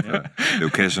 the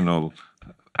occasional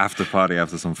after party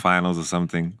after some finals or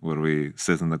something, where we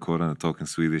sit in the corner and talk in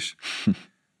Swedish.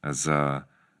 As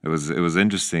it was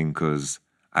interesting because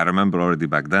I remember already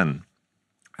back then,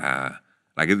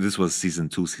 this was season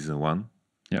 2, season 1.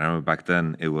 I remember back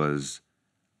then it was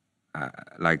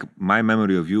like my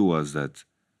memory of you was that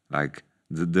like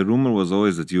the rumor was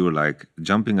always that you were like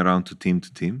jumping around to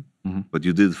team, but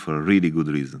you did it for a really good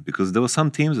reason, because there were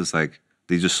some teams it's like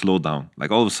they just slow down.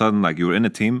 Like all of a sudden, like you were in a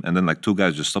team and then like 2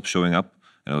 guys just stopped showing up,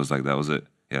 and it was like that was it,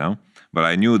 But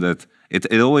I knew that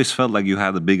it always felt like you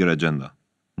had a bigger agenda,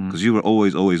 because you were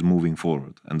always moving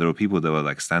forward, and there were people that were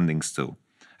like standing still.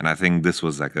 And I think this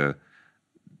was like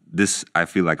I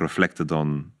feel like reflected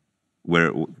on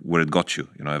where it got you,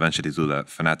 eventually to that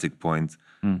Fnatic point,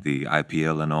 the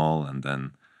IPL and all. And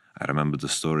then I remember the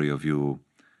story of you,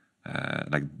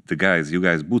 like you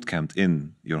guys boot camped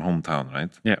in your hometown, right?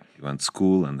 Yeah. You went to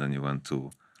school and then you went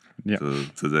to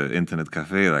the internet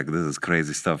cafe. Like this is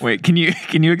crazy stuff. Wait, can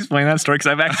you explain that story?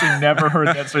 Because I've actually never heard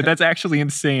that story. That's actually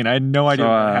insane. I had no idea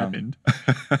what happened.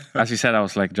 As you said, I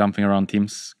was like jumping around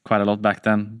teams quite a lot back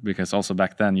then, because also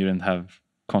back then you didn't have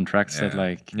contracts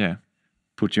that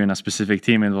put you in a specific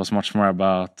team. It was much more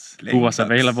about who was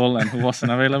available and who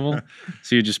wasn't available.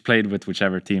 So you just played with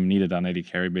whichever team needed an AD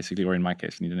carry, basically, or in my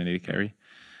case, needed an AD carry.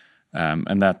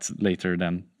 And that later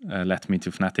then led me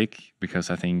to Fnatic, because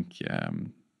I think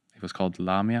it was called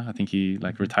Lamia. I think he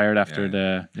like retired after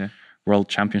the World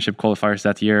Championship qualifiers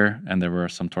that year, and there were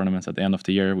some tournaments at the end of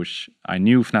the year which I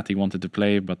knew Fnatic wanted to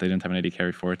play, but they didn't have an AD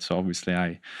carry for it. So obviously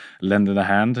I lended a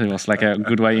hand. It was like a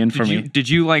good way in for me. Did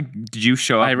you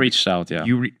show up? I reached out, yeah.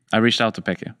 I reached out to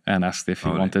Peke and asked if he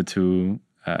wanted to,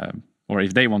 or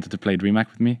if they wanted to play Dreamhack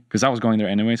with me, because I was going there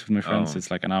anyways with my friends.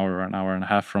 It's like an hour or an hour and a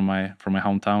half from my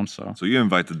hometown. So you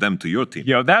invited them to your team.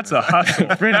 Yo, that's a hustle.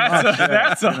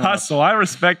 That's a hustle. I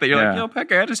respect that. You're like, yo,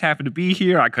 Pekka, I just happened to be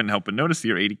here. I couldn't help but notice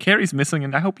your 80 carries missing,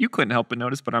 and I hope you couldn't help but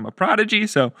notice, but I'm a prodigy,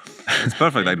 so it's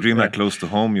perfect. Like Dreamhack close to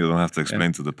home, you don't have to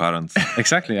explain to the parents.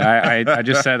 Exactly. I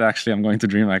just said, actually, I'm going to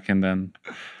Dreamhack, and then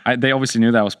they obviously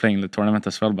knew that I was playing the tournament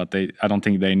as well, but I don't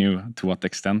think they knew to what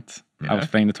extent I was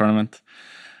playing the tournament.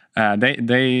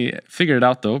 They figured it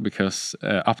out though, because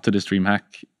up to this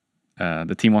Dreamhack,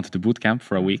 the team wanted to boot camp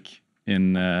for a week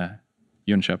in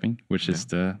Jönköping, which is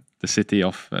the city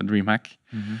of Dreamhack,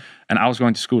 and I was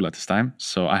going to school at this time,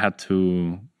 so I had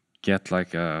to get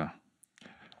like a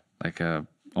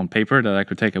on paper that I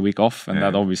could take a week off, and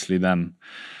that obviously then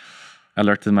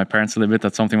alerted my parents a little bit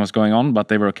that something was going on, but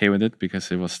they were okay with it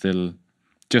because it was still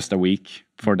just a week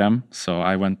for them. So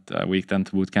I went a week then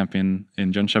to boot camp in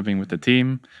Jönköping with the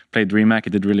team, played Dreamhack. It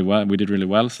did really well. We did really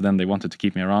well. So then they wanted to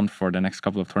keep me around for the next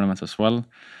couple of tournaments as well.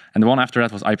 And the one after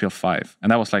that was IPL 5.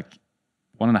 And that was like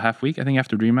 1.5 weeks, I think,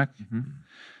 after Dreamhack.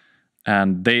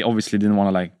 And they obviously didn't want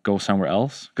to like go somewhere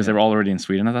else because they were already in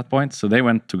Sweden at that point. So they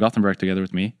went to Gothenburg together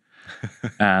with me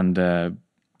and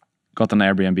got an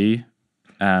Airbnb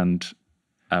and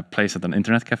a place at an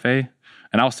internet cafe.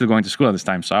 And I was still going to school at this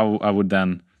time. So I would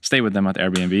then stay with them at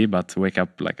Airbnb, but wake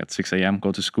up like at 6 a.m.,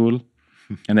 go to school.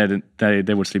 And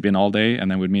they would sleep in all day.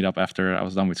 And then we'd meet up after I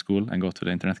was done with school and go to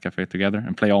the internet cafe together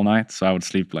and play all night. So I would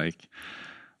sleep like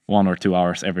 1 or 2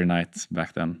 hours every night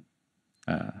back then.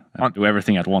 And do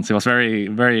everything at once. It was very,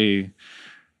 very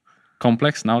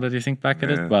complex now that you think back at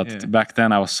it. But back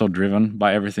then I was so driven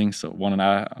by everything. So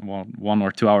 1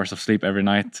 or 2 hours of sleep every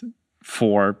night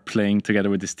for playing together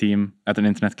with this team at an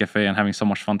internet cafe and having so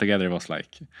much fun together. It was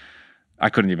like, I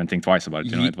couldn't even think twice about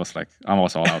it. You know, it was like, I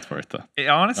was all out for it. It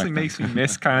honestly makes me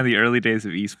miss kind of the early days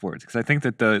of esports because I think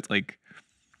that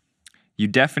you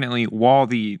definitely, while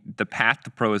the path to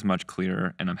pro is much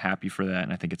clearer, and I'm happy for that,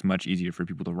 and I think it's much easier for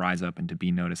people to rise up and to be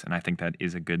noticed, and I think that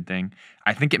is a good thing.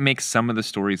 I think it makes some of the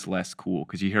stories less cool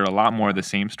because you hear a lot more of the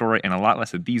same story and a lot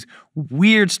less of these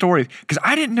weird stories. Because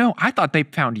I didn't know, I thought they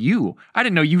found you. I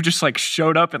didn't know you just like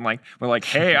showed up and like were like,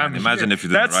 hey, I'm imagine here. if you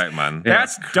did it right, man.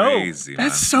 That's crazy, dope. man.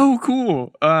 That's so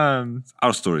cool.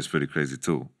 Our story is pretty crazy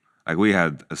too. Like we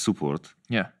had a support,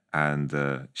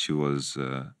 and she was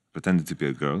pretended to be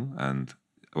a girl, and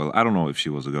well, I don't know if she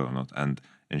was a girl or not, and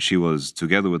she was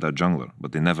together with a jungler,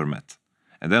 but they never met.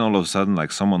 And then all of a sudden,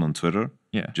 like someone on Twitter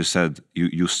just said,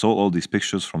 you stole all these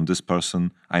pictures from this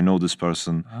person. I know this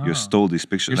person. You stole these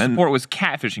pictures. Your support was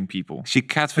catfishing people. She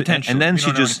catfished, and then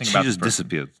she just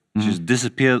disappeared. She just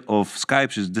disappeared off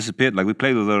Skype. She just disappeared. Like we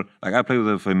played with her. Like I played with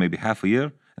her for maybe half a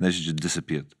year, and then she just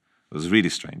disappeared. It was really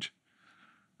strange.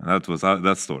 And that was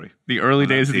that story. The early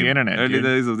days of the internet. Early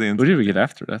days of the internet. Who did we get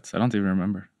after that? I don't even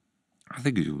remember. I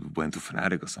think you went to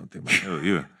Fnatic or something.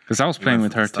 Because I was playing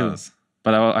with her too.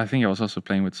 But I think I was also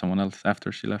playing with someone else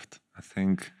after she left. I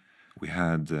think we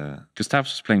had... Because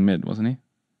Taps was playing mid, wasn't he?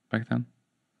 Back then?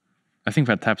 I think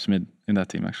we had Taps mid in that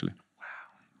team, actually.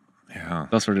 Wow. Yeah.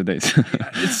 Those were the days.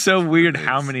 It's so weird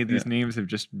how many of these names have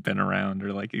just been around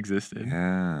or like existed.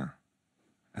 Yeah.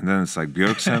 And then it's like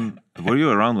Bjergsen. Were you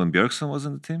around when Bjergsen was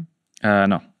in the team?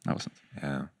 No, I wasn't.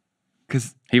 Yeah.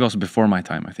 Because he was before my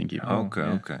time, I think.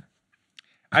 Okay.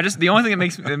 The only thing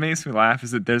that makes me laugh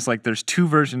is that there's two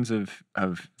versions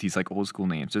of these like old school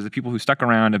names. There's the people who stuck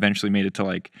around, eventually made it to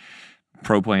like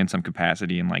pro play in some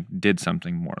capacity and like did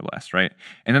something more or less, right?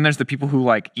 And then there's the people who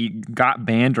like got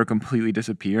banned or completely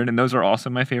disappeared, and those are also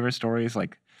my favorite stories,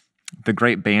 like the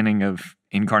great banning of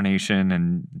Incarnation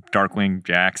and Darkwing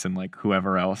Jax and like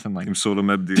whoever else and like Team Solo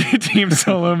Mebdi. Team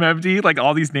Solo Mebdi, like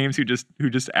all these names who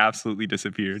just absolutely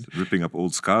disappeared. Ripping up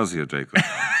old scars here, Jacob.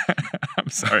 I'm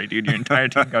sorry, dude. Your entire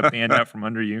team got banned out from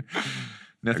under you.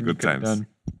 Nothing good times.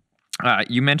 done.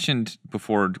 You mentioned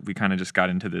before we kind of just got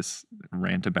into this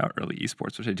rant about early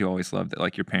esports, which I do always love, that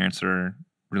like your parents are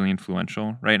really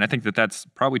influential, right? And I think that that's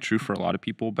probably true for a lot of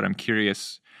people, but I'm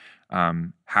curious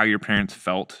how your parents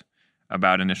felt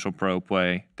about initial pro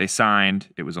play. They signed,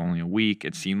 it was only a week.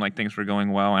 It seemed like things were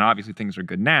going well, and obviously things are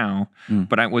good now,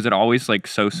 but was it always like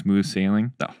so smooth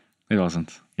sailing? No, it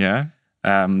wasn't. Yeah?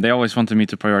 They always wanted me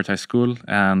to prioritize school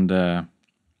and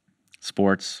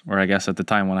sports, or I guess at the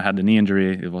time when I had the knee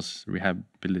injury, it was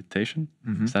rehabilitation.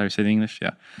 Is that how you say it in English?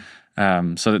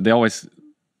 Yeah. So they always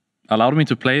allowed me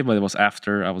to play, but it was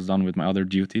after I was done with my other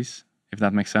duties, if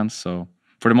that makes sense. So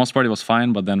for the most part, it was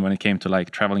fine. But then when it came to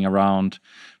like traveling around,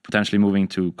 potentially moving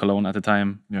to Cologne at the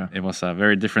time, it was a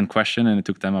very different question, and it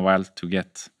took them a while to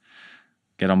get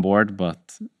on board.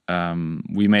 But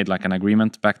we made like an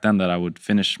agreement back then that I would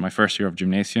finish my first year of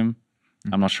gymnasium.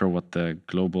 I'm not sure what the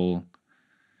global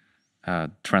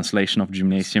translation of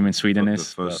gymnasium in Sweden is.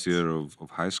 The first year of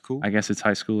high school? I guess it's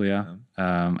high school, yeah.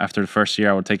 After the first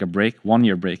year, I would take a break, 1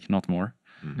 year break, not more.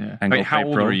 And wait, how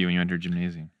old were you when you entered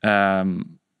gymnasium?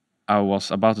 I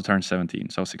was about to turn 17,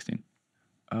 so 16.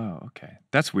 Oh, okay.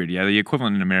 That's weird. Yeah, the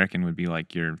equivalent in American would be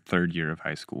like your third year of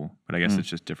high school, but I guess it's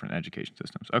just different education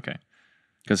systems. Okay.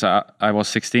 Because I was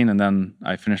 16 and then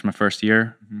I finished my first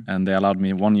year and they allowed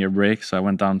me 1 year break. So I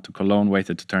went down to Cologne,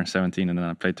 waited to turn 17, and then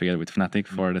I played together with Fnatic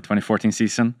for the 2014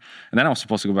 season. And then I was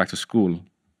supposed to go back to school,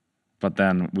 but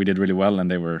then we did really well and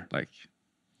they were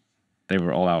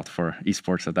all out for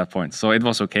esports at that point. So it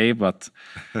was okay, but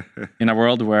in a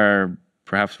world where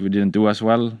perhaps we didn't do as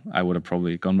well, I would have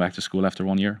probably gone back to school after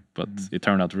 1 year. But it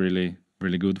turned out really,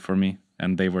 really good for me.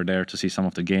 and they were there to see some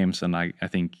of the games, and I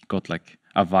think got like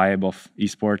a vibe of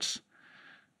esports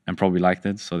and probably liked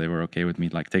it, so they were okay with me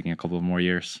like taking a couple of more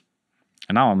years.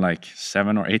 And now I'm like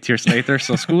 7 or 8 years later,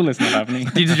 so school is not happening.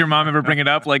 Did your mom ever bring it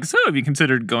up? Like, so have you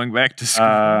considered going back to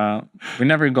school? We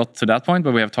never got to that point,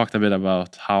 but we have talked a bit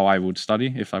about how I would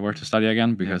study if I were to study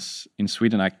again, because in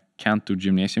Sweden I can't do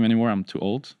gymnasium anymore. I'm too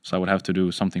old. So I would have to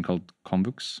do something called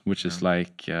komvux, which is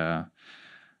like,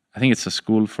 I think it's a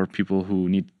school for people who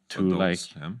need to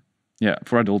adults,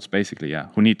 for adults basically,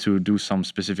 who need to do some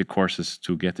specific courses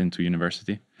to get into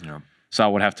university. Yeah. So I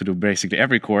would have to do basically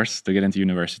every course to get into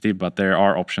university, but there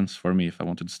are options for me if I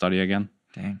wanted to study again.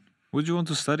 Dang. Would you want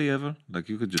to study ever? Like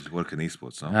you could just work in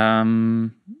esports, no?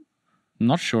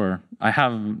 Not sure. I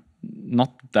have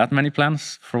not that many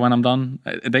plans for when I'm done.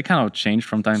 They kind of change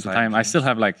from time to time. I still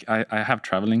have like, I have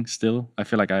traveling still. I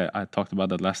feel like I talked about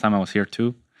that last time I was here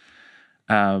too.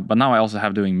 But now I also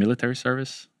have doing military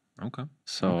service. Okay.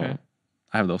 So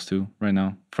I have those two right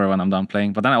now for when I'm done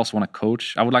playing. But then I also want to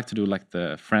coach. I would like to do like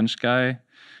the French guy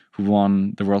who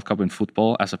won the World Cup in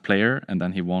football as a player, and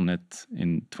then he won it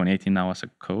in 2018 now as a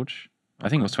coach. I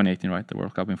think it was 2018, right? The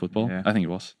World Cup in football. Yeah. I think it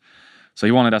was. So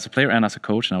he won it as a player and as a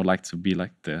coach, and I would like to be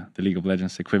like the League of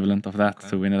Legends equivalent of that,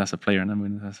 to win it as a player and then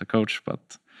win it as a coach.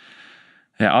 But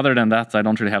yeah, other than that, I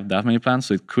don't really have that many plans.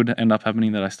 So it could end up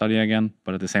happening that I study again.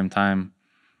 But at the same time,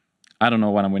 I don't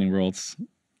know when I'm winning Worlds.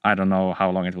 I don't know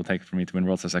how long it will take for me to win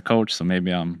Worlds as a coach. So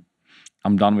maybe I'm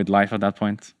done with life at that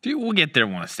point. Dude, we'll get there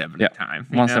one step at a time.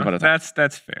 One step at a time.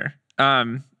 That's fair.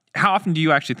 How often do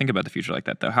you actually think about the future like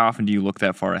that, though? How often do you look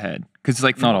that far ahead? Because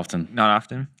like not often. Not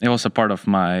often. It was a part of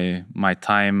my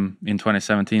time in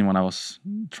 2017 when I was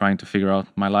trying to figure out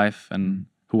my life and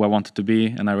who I wanted to be,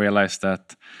 and I realized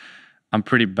that I'm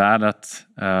pretty bad at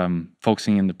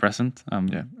focusing in the present.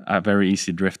 I very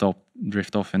easily drift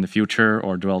off in the future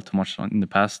or dwell too much in the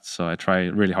past. So I try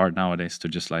really hard nowadays to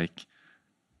just like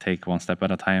take one step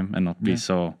at a time and not be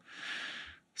so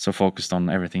focused on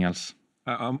everything else.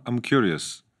 I'm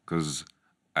curious because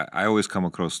I always come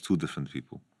across two different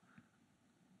people.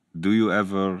 Do you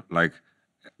ever like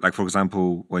for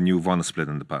example, when you've won a split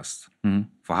in the past,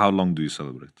 for how long do you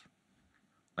celebrate?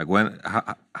 Like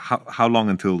how long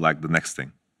until like the next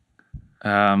thing?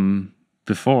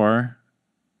 Before,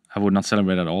 I would not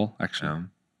celebrate at all, actually.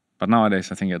 But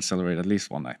nowadays, I think I'd celebrate at least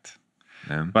one night.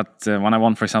 But when I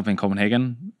won, for example, in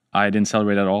Copenhagen, I didn't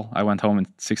celebrate at all. I went home at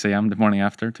 6 a.m. the morning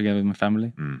after together with my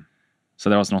family. So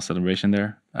there was no celebration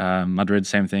there. Madrid,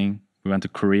 same thing. We went to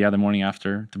Korea the morning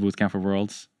after the boot camp for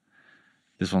Worlds.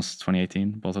 This was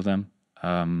 2018, both of them.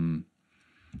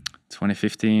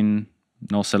 2015,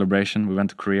 no celebration. We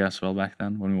went to Korea as well back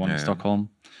then when we won in Stockholm.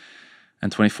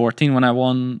 And 2014, when I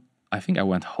won, I think I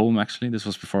went home actually. This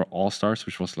was before All-Stars,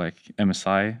 which was like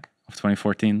MSI of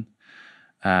 2014,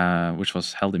 which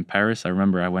was held in Paris. I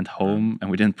remember I went home and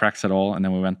we didn't practice at all. And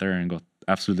then we went there and got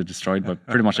absolutely destroyed by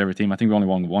pretty much every team. I think we only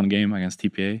won one game against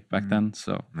TPA back then.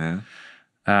 So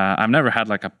I've never had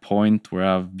like a point where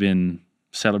I've been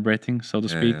celebrating, so to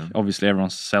speak. Obviously, everyone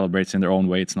celebrates in their own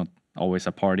way. It's not always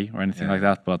a party or anything like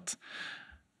that. But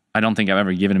I don't think I've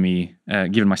ever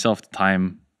given myself the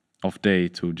time of day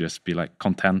to just be like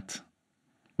content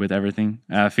with everything.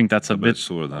 I think that's a bit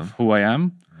of who I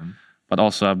am, but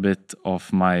also a bit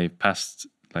of my past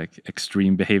like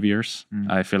extreme behaviors.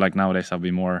 I feel like nowadays I'll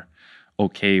be more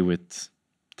okay with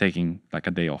taking like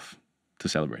a day off to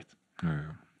celebrate.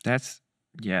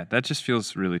 That just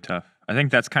feels really tough. I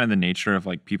think that's kind of the nature of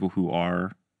like people who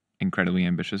are incredibly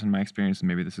ambitious in my experience, and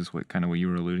maybe this is what you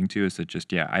were alluding to, is that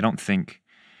just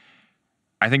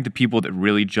I think the people that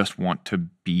really just want to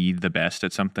be the best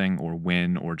at something or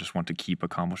win or just want to keep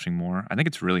accomplishing more, I think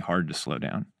it's really hard to slow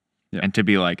down and to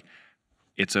be like,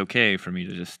 it's okay for me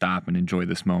to just stop and enjoy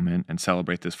this moment and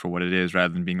celebrate this for what it is,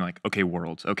 rather than being like, okay,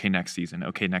 Worlds, okay, next season,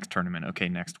 okay, next tournament, okay,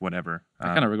 next whatever. I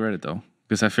kind of regret it though,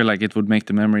 because I feel like it would make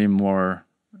the memory more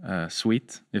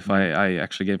sweet if I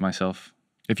actually gave myself.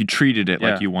 If you treated it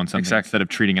like you won something instead of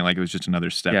treating it like it was just another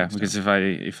step. Yeah, because if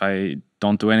I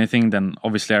don't do anything, then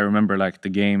obviously I remember like the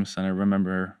games and I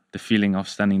remember the feeling of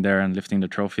standing there and lifting the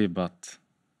trophy, but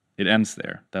it ends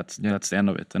there. That's the end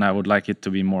of it. And I would like it to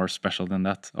be more special than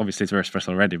that. Obviously it's very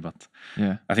special already, but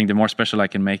I think the more special I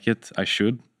can make it, I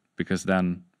should, because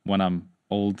then when I'm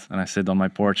old and I sit on my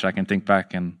porch, I can think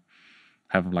back and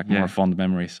have like more fond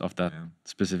memories of that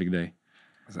specific day.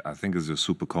 I think it's just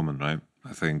super common, right?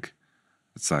 I think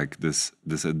it's like this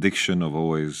addiction of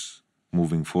always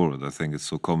moving forward. I think it's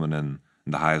so common in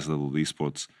the highest level of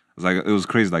esports. It's like, it was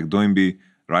crazy. Like Doinby,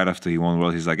 right after he won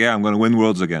Worlds, he's like, yeah, I'm going to win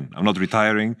Worlds again. I'm not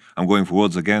retiring. I'm going for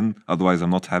Worlds again. Otherwise, I'm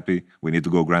not happy. We need to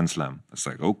go Grand Slam. It's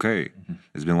like, okay,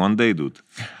 it's been one day, dude.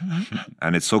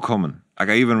 And it's so common. Like,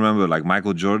 I even remember, like,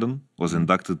 Michael Jordan was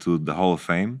inducted to the Hall of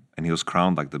Fame, and he was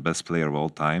crowned, like, the best player of all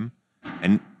time.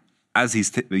 And as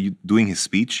he's doing his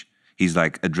speech, he's,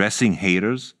 like, addressing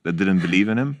haters that didn't believe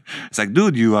in him. It's like,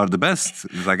 dude, you are the best.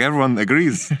 It's like, everyone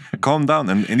agrees. Calm down.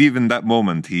 And even that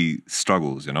moment, he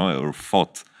struggles, you know, or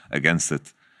fought against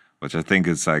it. Which I think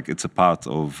it's like, it's a part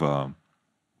of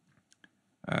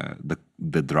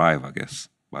the drive, I guess.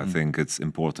 But I think it's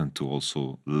important to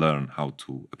also learn how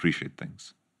to appreciate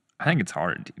things. I think it's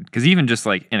hard, because even just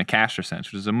like in a caster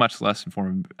sense, which is a much less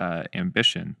form of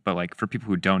ambition, but like for people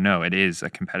who don't know, it is a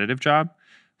competitive job.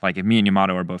 Like if me and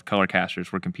Yamato are both color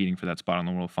casters, we're competing for that spot on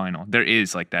the world final. There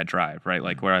is like that drive, right?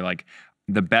 Like where I like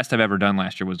the best I've ever done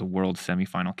last year was the world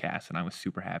semifinal cast, and I was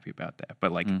super happy about that.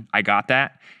 But like I got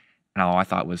that, and all I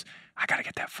thought was, I got to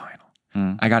get that final.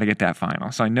 I got to get that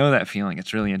final. So I know that feeling.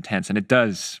 It's really intense, and it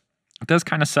does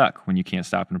kind of suck when you can't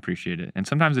stop and appreciate it. And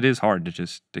sometimes it is hard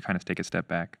to kind of take a step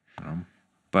back.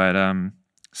 But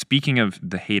speaking of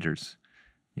the haters,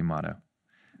 Yamato,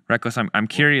 Rekkles, I'm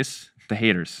curious. The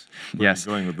haters, yes.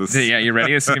 Going with this? Yeah, you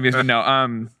ready? This is gonna be no.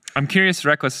 I'm curious,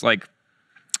 Rekkles, like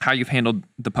how you've handled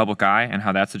the public eye and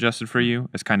how that's adjusted for you.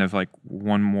 As kind of like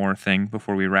one more thing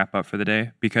before we wrap up for the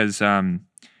day, because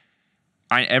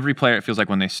every player, it feels like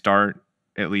when they start,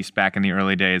 at least back in the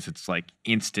early days, it's like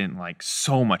instant, like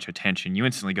so much attention. You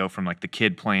instantly go from like the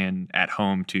kid playing at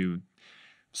home to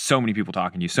so many people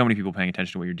talking to you, so many people paying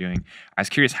attention to what you're doing. I was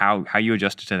curious how you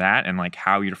adjusted to that, and like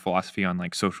how your philosophy on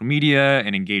like social media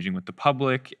and engaging with the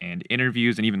public and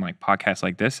interviews and even like podcasts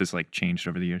like this has like changed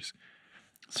over the years.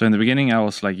 So in the beginning, I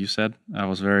was, like you said, I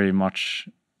was very much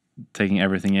taking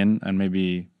everything in and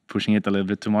maybe pushing it a little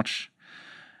bit too much.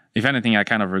 If anything, I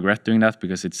kind of regret doing that,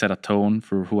 because it set a tone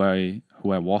for who I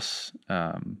was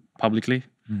publicly,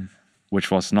 which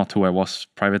was not who I was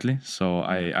privately. So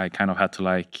I kind of had to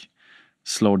like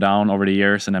slow down over the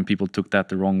years, and then people took that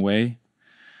the wrong way.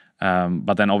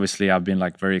 But then obviously I've been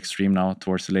like very extreme now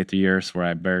towards the later years, where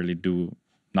I barely do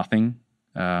nothing,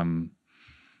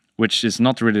 which is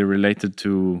not really related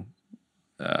to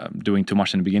doing too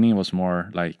much in the beginning. It was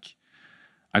more like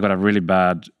I got a really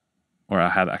bad, or I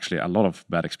had actually a lot of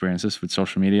bad experiences with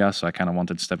social media, so I kind of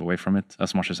wanted to step away from it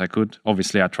as much as I could.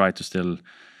 Obviously I try to still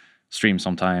stream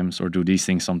sometimes or do these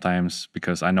things sometimes,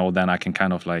 because I know then I can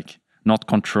kind of like not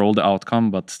control the outcome,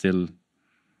 but still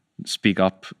speak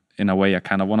up in a way I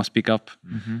kind of want to speak up.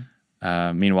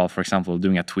 Meanwhile, for example,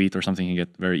 doing a tweet or something can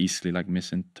get very easily like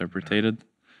misinterpreted.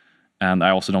 And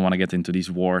I also don't want to get into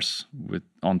these wars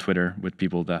on Twitter with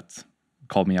people that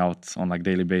call me out on like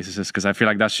daily basis, because I feel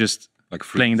like that's just like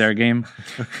playing their game.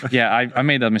 Yeah, I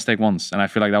made that mistake once, and I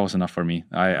feel like that was enough for me.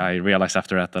 I realized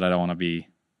after that I don't want to be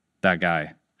that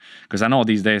guy, because I know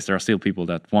these days there are still people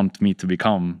that want me to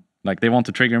become, like they want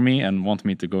to trigger me and want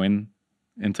me to go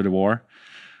into the war,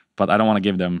 but I don't want to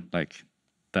give them like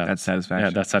that satisfaction.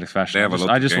 Yeah, that satisfaction.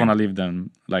 I just want to leave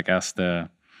them like as the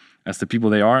people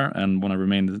they are, and want to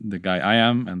remain the guy I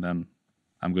am, and then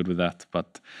I'm good with that.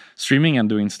 But streaming and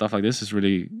doing stuff like this is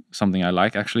really something I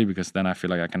like, actually, because then I feel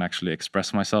like I can actually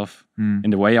express myself in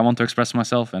the way I want to express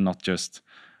myself, and not just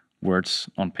words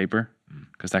on paper,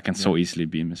 because that can so easily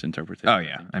be misinterpreted. Oh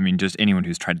yeah, I mean, just anyone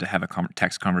who's tried to have a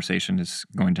text conversation is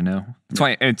going to know. That's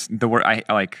why it's the word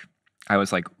I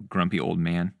was like grumpy old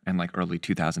man in like early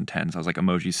 2010s. I was like,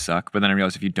 emojis suck. But then I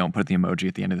realized if you don't put the emoji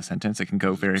at the end of the sentence, it can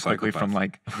go very quickly from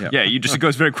like, it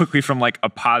goes very quickly from like a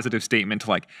positive statement to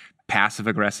like passive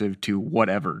aggressive to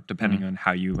whatever, depending on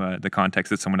how you, the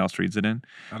context that someone else reads it in.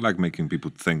 I like making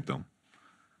people think though.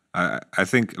 I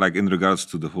think like in regards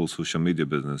to the whole social media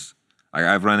business,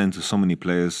 I've run into so many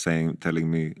players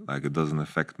telling me like, it doesn't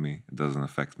affect me.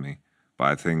 But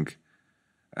I think,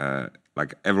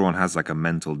 like everyone has like a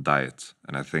mental diet,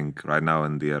 and I think right now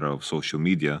in the era of social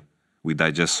media, we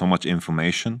digest so much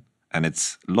information, and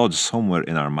it's lodged somewhere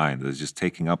in our mind. It's just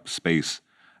taking up space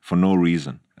for no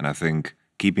reason. And I think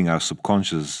keeping our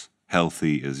subconscious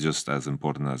healthy is just as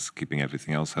important as keeping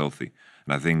everything else healthy.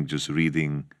 And I think just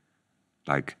reading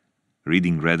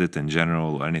Reddit in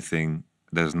general or anything,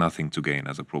 there's nothing to gain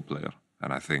as a pro player.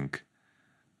 And I think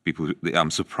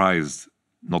I'm surprised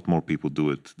not more people do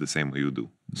it the same way you do.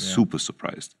 Super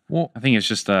surprised. Well, I think it's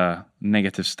just a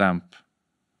negative stamp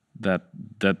that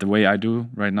the way I do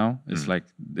right now is like,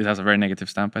 it has a very negative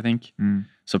stamp, I think.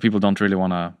 So people don't really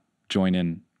want to join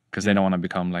in, because they don't want to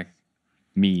become like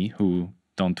me, who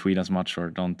don't tweet as much or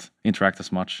don't interact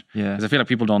as much. Because I feel like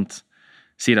people don't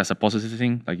see it as a positive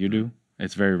thing like you do.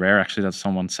 It's very rare actually that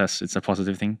someone says it's a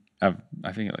positive thing.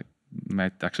 I think like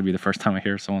might actually be the first time I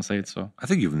hear someone say it. So I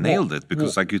think you've nailed it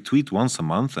because like you tweet once a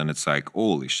month and it's like,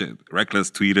 holy shit,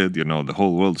 Rekkles tweeted, you know, the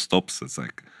whole world stops. It's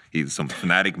like he's some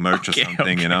fanatic merch or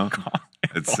something, you know.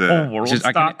 It's The whole world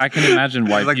stopped. I can imagine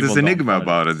why like people this don't enigma follow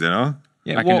about it, you know.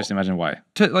 Yeah, I can just imagine why.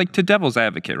 To devil's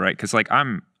advocate, right? Because like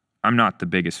I'm not the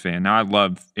biggest fan. Now I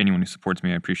love anyone who supports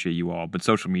me. I appreciate you all, but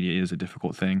social media is a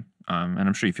difficult thing, and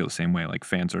I'm sure you feel the same way. Like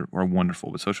fans are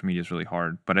wonderful, but social media is really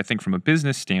hard. But I think from a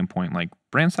business standpoint, like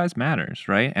brand size matters,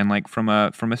 right? And like from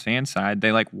a fan side,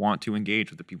 they like want to engage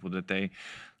with the people that they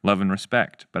love and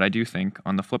respect. But I do think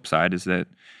on the flip side is that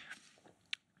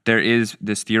there is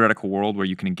this theoretical world where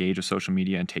you can engage with social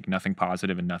media and take nothing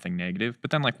positive and nothing negative.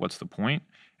 But then like, what's the point?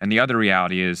 And the other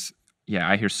reality is, yeah,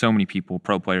 I hear so many people,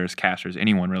 pro players, casters,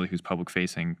 anyone really who's public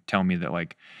facing, tell me that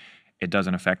like it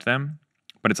doesn't affect them.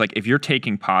 But it's like if you're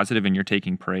taking positive and you're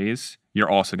taking praise, you're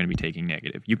also going to be taking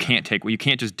negative. You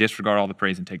can't just disregard all the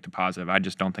praise and take the positive. I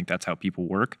just don't think that's how people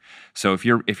work. So if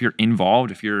you're involved,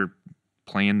 if you're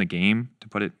playing the game, to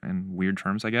put it in weird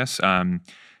terms, I guess,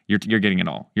 you're getting it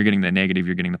all. You're getting the negative,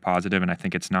 you're getting the positive, and I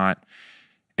think it's not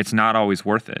always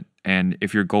worth it. And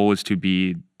if your goal is to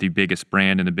be the biggest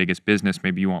brand and the biggest business,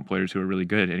 maybe you want players who are really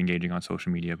good at engaging on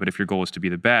social media. But if your goal is to be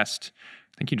the best,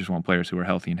 I think you just want players who are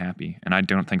healthy and happy. And I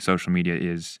don't think social media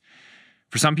is,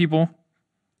 for some people,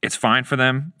 it's fine for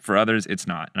them. For others, it's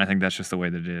not. And I think that's just the way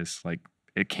that it is. Like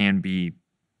it can be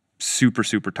super,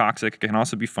 super toxic. It can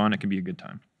also be fun. It can be a good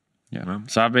time. Yeah.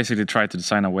 So I basically tried to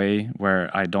design a way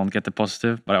where I don't get the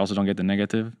positive, but I also don't get the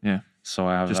negative. Yeah. So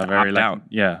I have just a very out.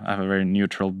 I have a very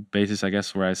neutral basis, I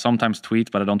guess, where I sometimes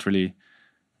tweet, but I don't really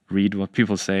read what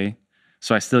people say.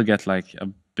 So I still get like a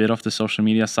bit of the social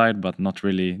media side, but not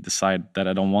really the side that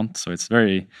I don't want. So it's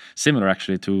very similar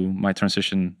actually to my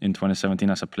transition in 2017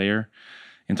 as a player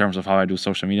in terms of how I do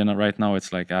social media right now.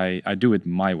 It's like I do it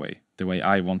my way, the way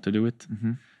I want to do it.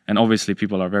 Mm-hmm. And obviously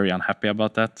people are very unhappy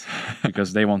about that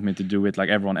because they want me to do it like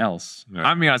everyone else. Yeah.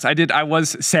 I'm being honest, I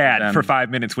was sad for 5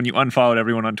 minutes when you unfollowed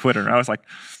everyone on Twitter. I was like,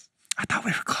 I thought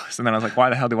we were close. And then I was like, why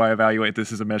the hell do I evaluate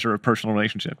this as a measure of personal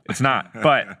relationship? It's not,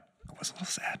 but I was a little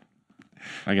sad.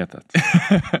 I get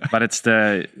that. But it's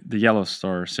the yellow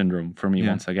store syndrome for me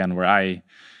once again, where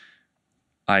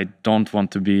I don't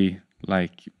want to be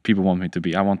like people want me to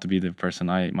be. I want to be the person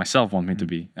I myself want me to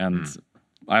be. And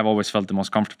I've always felt the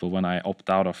most comfortable when I opt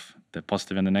out of the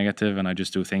positive and the negative, and I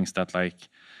just do things that like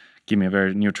give me a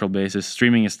very neutral basis.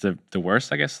 Streaming is the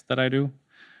worst, I guess, that I do.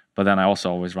 But then I also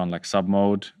always run like sub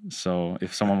mode. So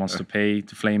if someone wants to pay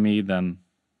to flame me, then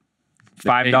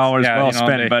 $5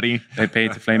 spent, buddy. They pay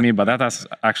to flame me, but that has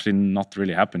actually not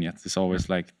really happened yet. It's always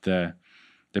like the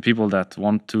people that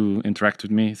want to interact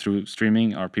with me through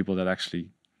streaming are people that actually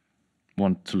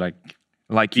want to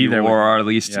like you, or are at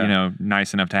least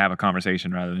nice enough to have a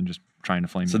conversation rather than just trying to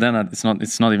flame so you. Then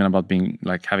it's not even about being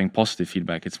like having positive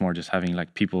feedback. It's more just having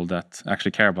like people that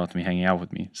actually care about me hanging out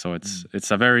with me. So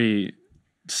it's a very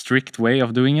strict way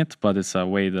of doing it, but it's a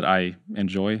way that I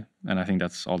enjoy, and I think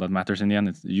that's all that matters in the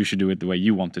end. You should do it the way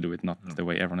you want to do it, not the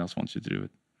way everyone else wants you to do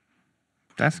it.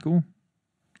 That's cool.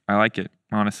 I like it,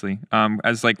 honestly.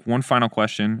 As like one final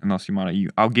question, unless you want to,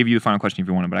 I'll give you the final question if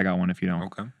you want it, but I got one if you don't.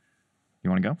 Okay. You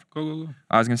want to go? Go.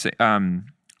 I was going to say,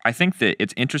 I think that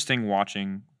it's interesting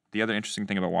watching, the other interesting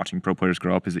thing about watching pro players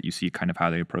grow up is that you see kind of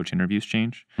how they approach interviews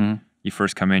change. Mm-hmm. You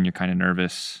first come in, you're kind of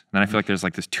nervous. Then I feel like there's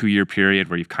like this 2-year period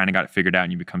where you've kind of got it figured out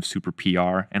and you become super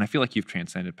PR. And I feel like you've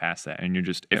transcended past that. And you're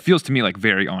just, it feels to me like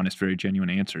very honest, very genuine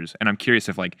answers. And I'm curious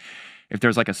if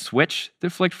there's like a switch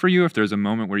that flicked for you, if there's a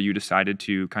moment where you decided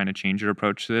to kind of change your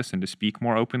approach to this and to speak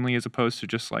more openly as opposed to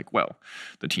just like, well,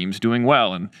 the team's doing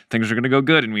well and things are going to go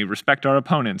good and we respect our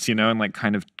opponents, and like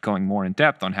kind of going more in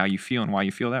depth on how you feel and why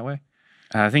you feel that way.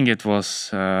 I think it was,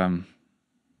 there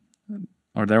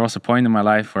was a point in my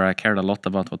life where I cared a lot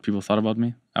about what people thought about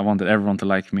me. I wanted everyone to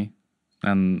like me.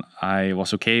 And I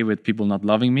was okay with people not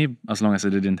loving me as long as they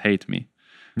didn't hate me.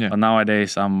 Yeah. But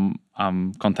nowadays I'm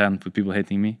content with people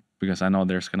hating me because I know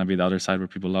there's going to be the other side where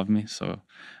people love me. So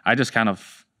I just kind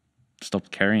of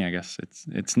stopped caring, I guess.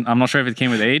 It's I'm not sure if it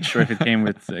came with age or if it came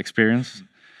with experience.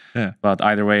 Yeah. But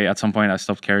either way, at some point I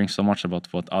stopped caring so much about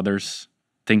what others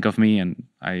think of me, and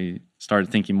I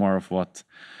started thinking more of what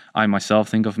I myself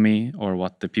think of me or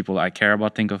what the people I care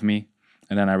about think of me.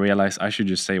 And then I realized I should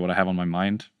just say what I have on my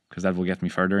mind, because that will get me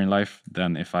further in life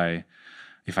than if I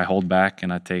hold back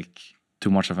and I take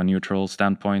too much of a neutral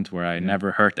standpoint where I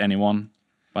never hurt anyone,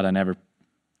 but I never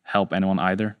help anyone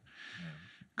either.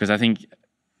 Because I think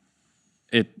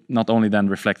it not only then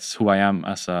reflects who I am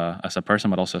as a person,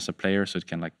 but also as a player. So it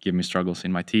can like give me struggles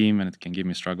in my team, and it can give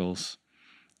me struggles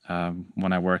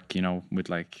when I work, with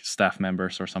like staff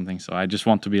members or something. So I just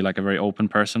want to be like a very open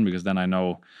person, because then I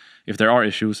know if there are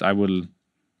issues, I will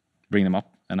bring them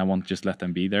up and I won't just let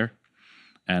them be there.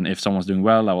 And if someone's doing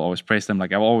well, I will always praise them.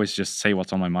 Like I will always just say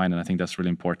what's on my mind, and I think that's really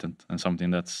important and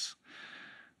something that's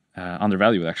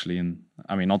undervalued actually. And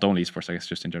I mean, not only esports, I guess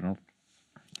just in general.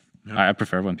 Yeah. I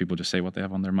prefer when people just say what they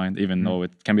have on their mind, even though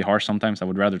it can be harsh sometimes. I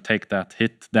would rather take that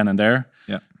hit then and there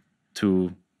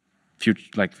to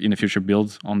in the future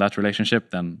build on that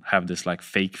relationship than have this like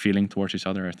fake feeling towards each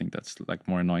other. I think that's like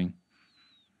more annoying.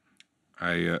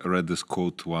 I read this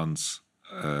quote once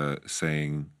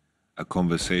saying, "A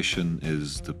conversation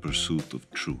is the pursuit of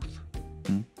truth."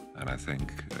 And I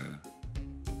think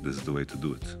this is the way to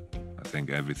do it. I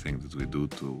think everything that we do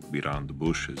to beat around the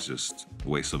bush is just a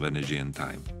waste of energy and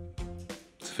time.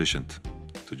 It's efficient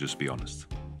to just be honest.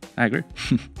 I agree.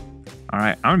 All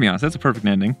right, I'm gonna be honest. That's a perfect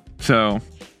ending. So,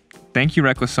 thank you,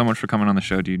 Rekkles, so much for coming on the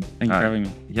show, dude. Thank you for having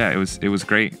me. Yeah, it was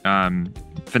great.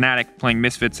 Fnatic playing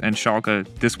Misfits and Schalke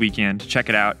this weekend. Check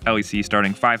it out. LEC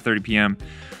starting 5:30 p.m.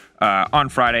 On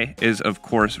Friday is, of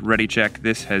course, Ready Check.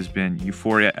 This has been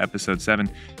EUPhoria episode 7.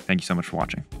 Thank you so much for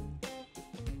watching.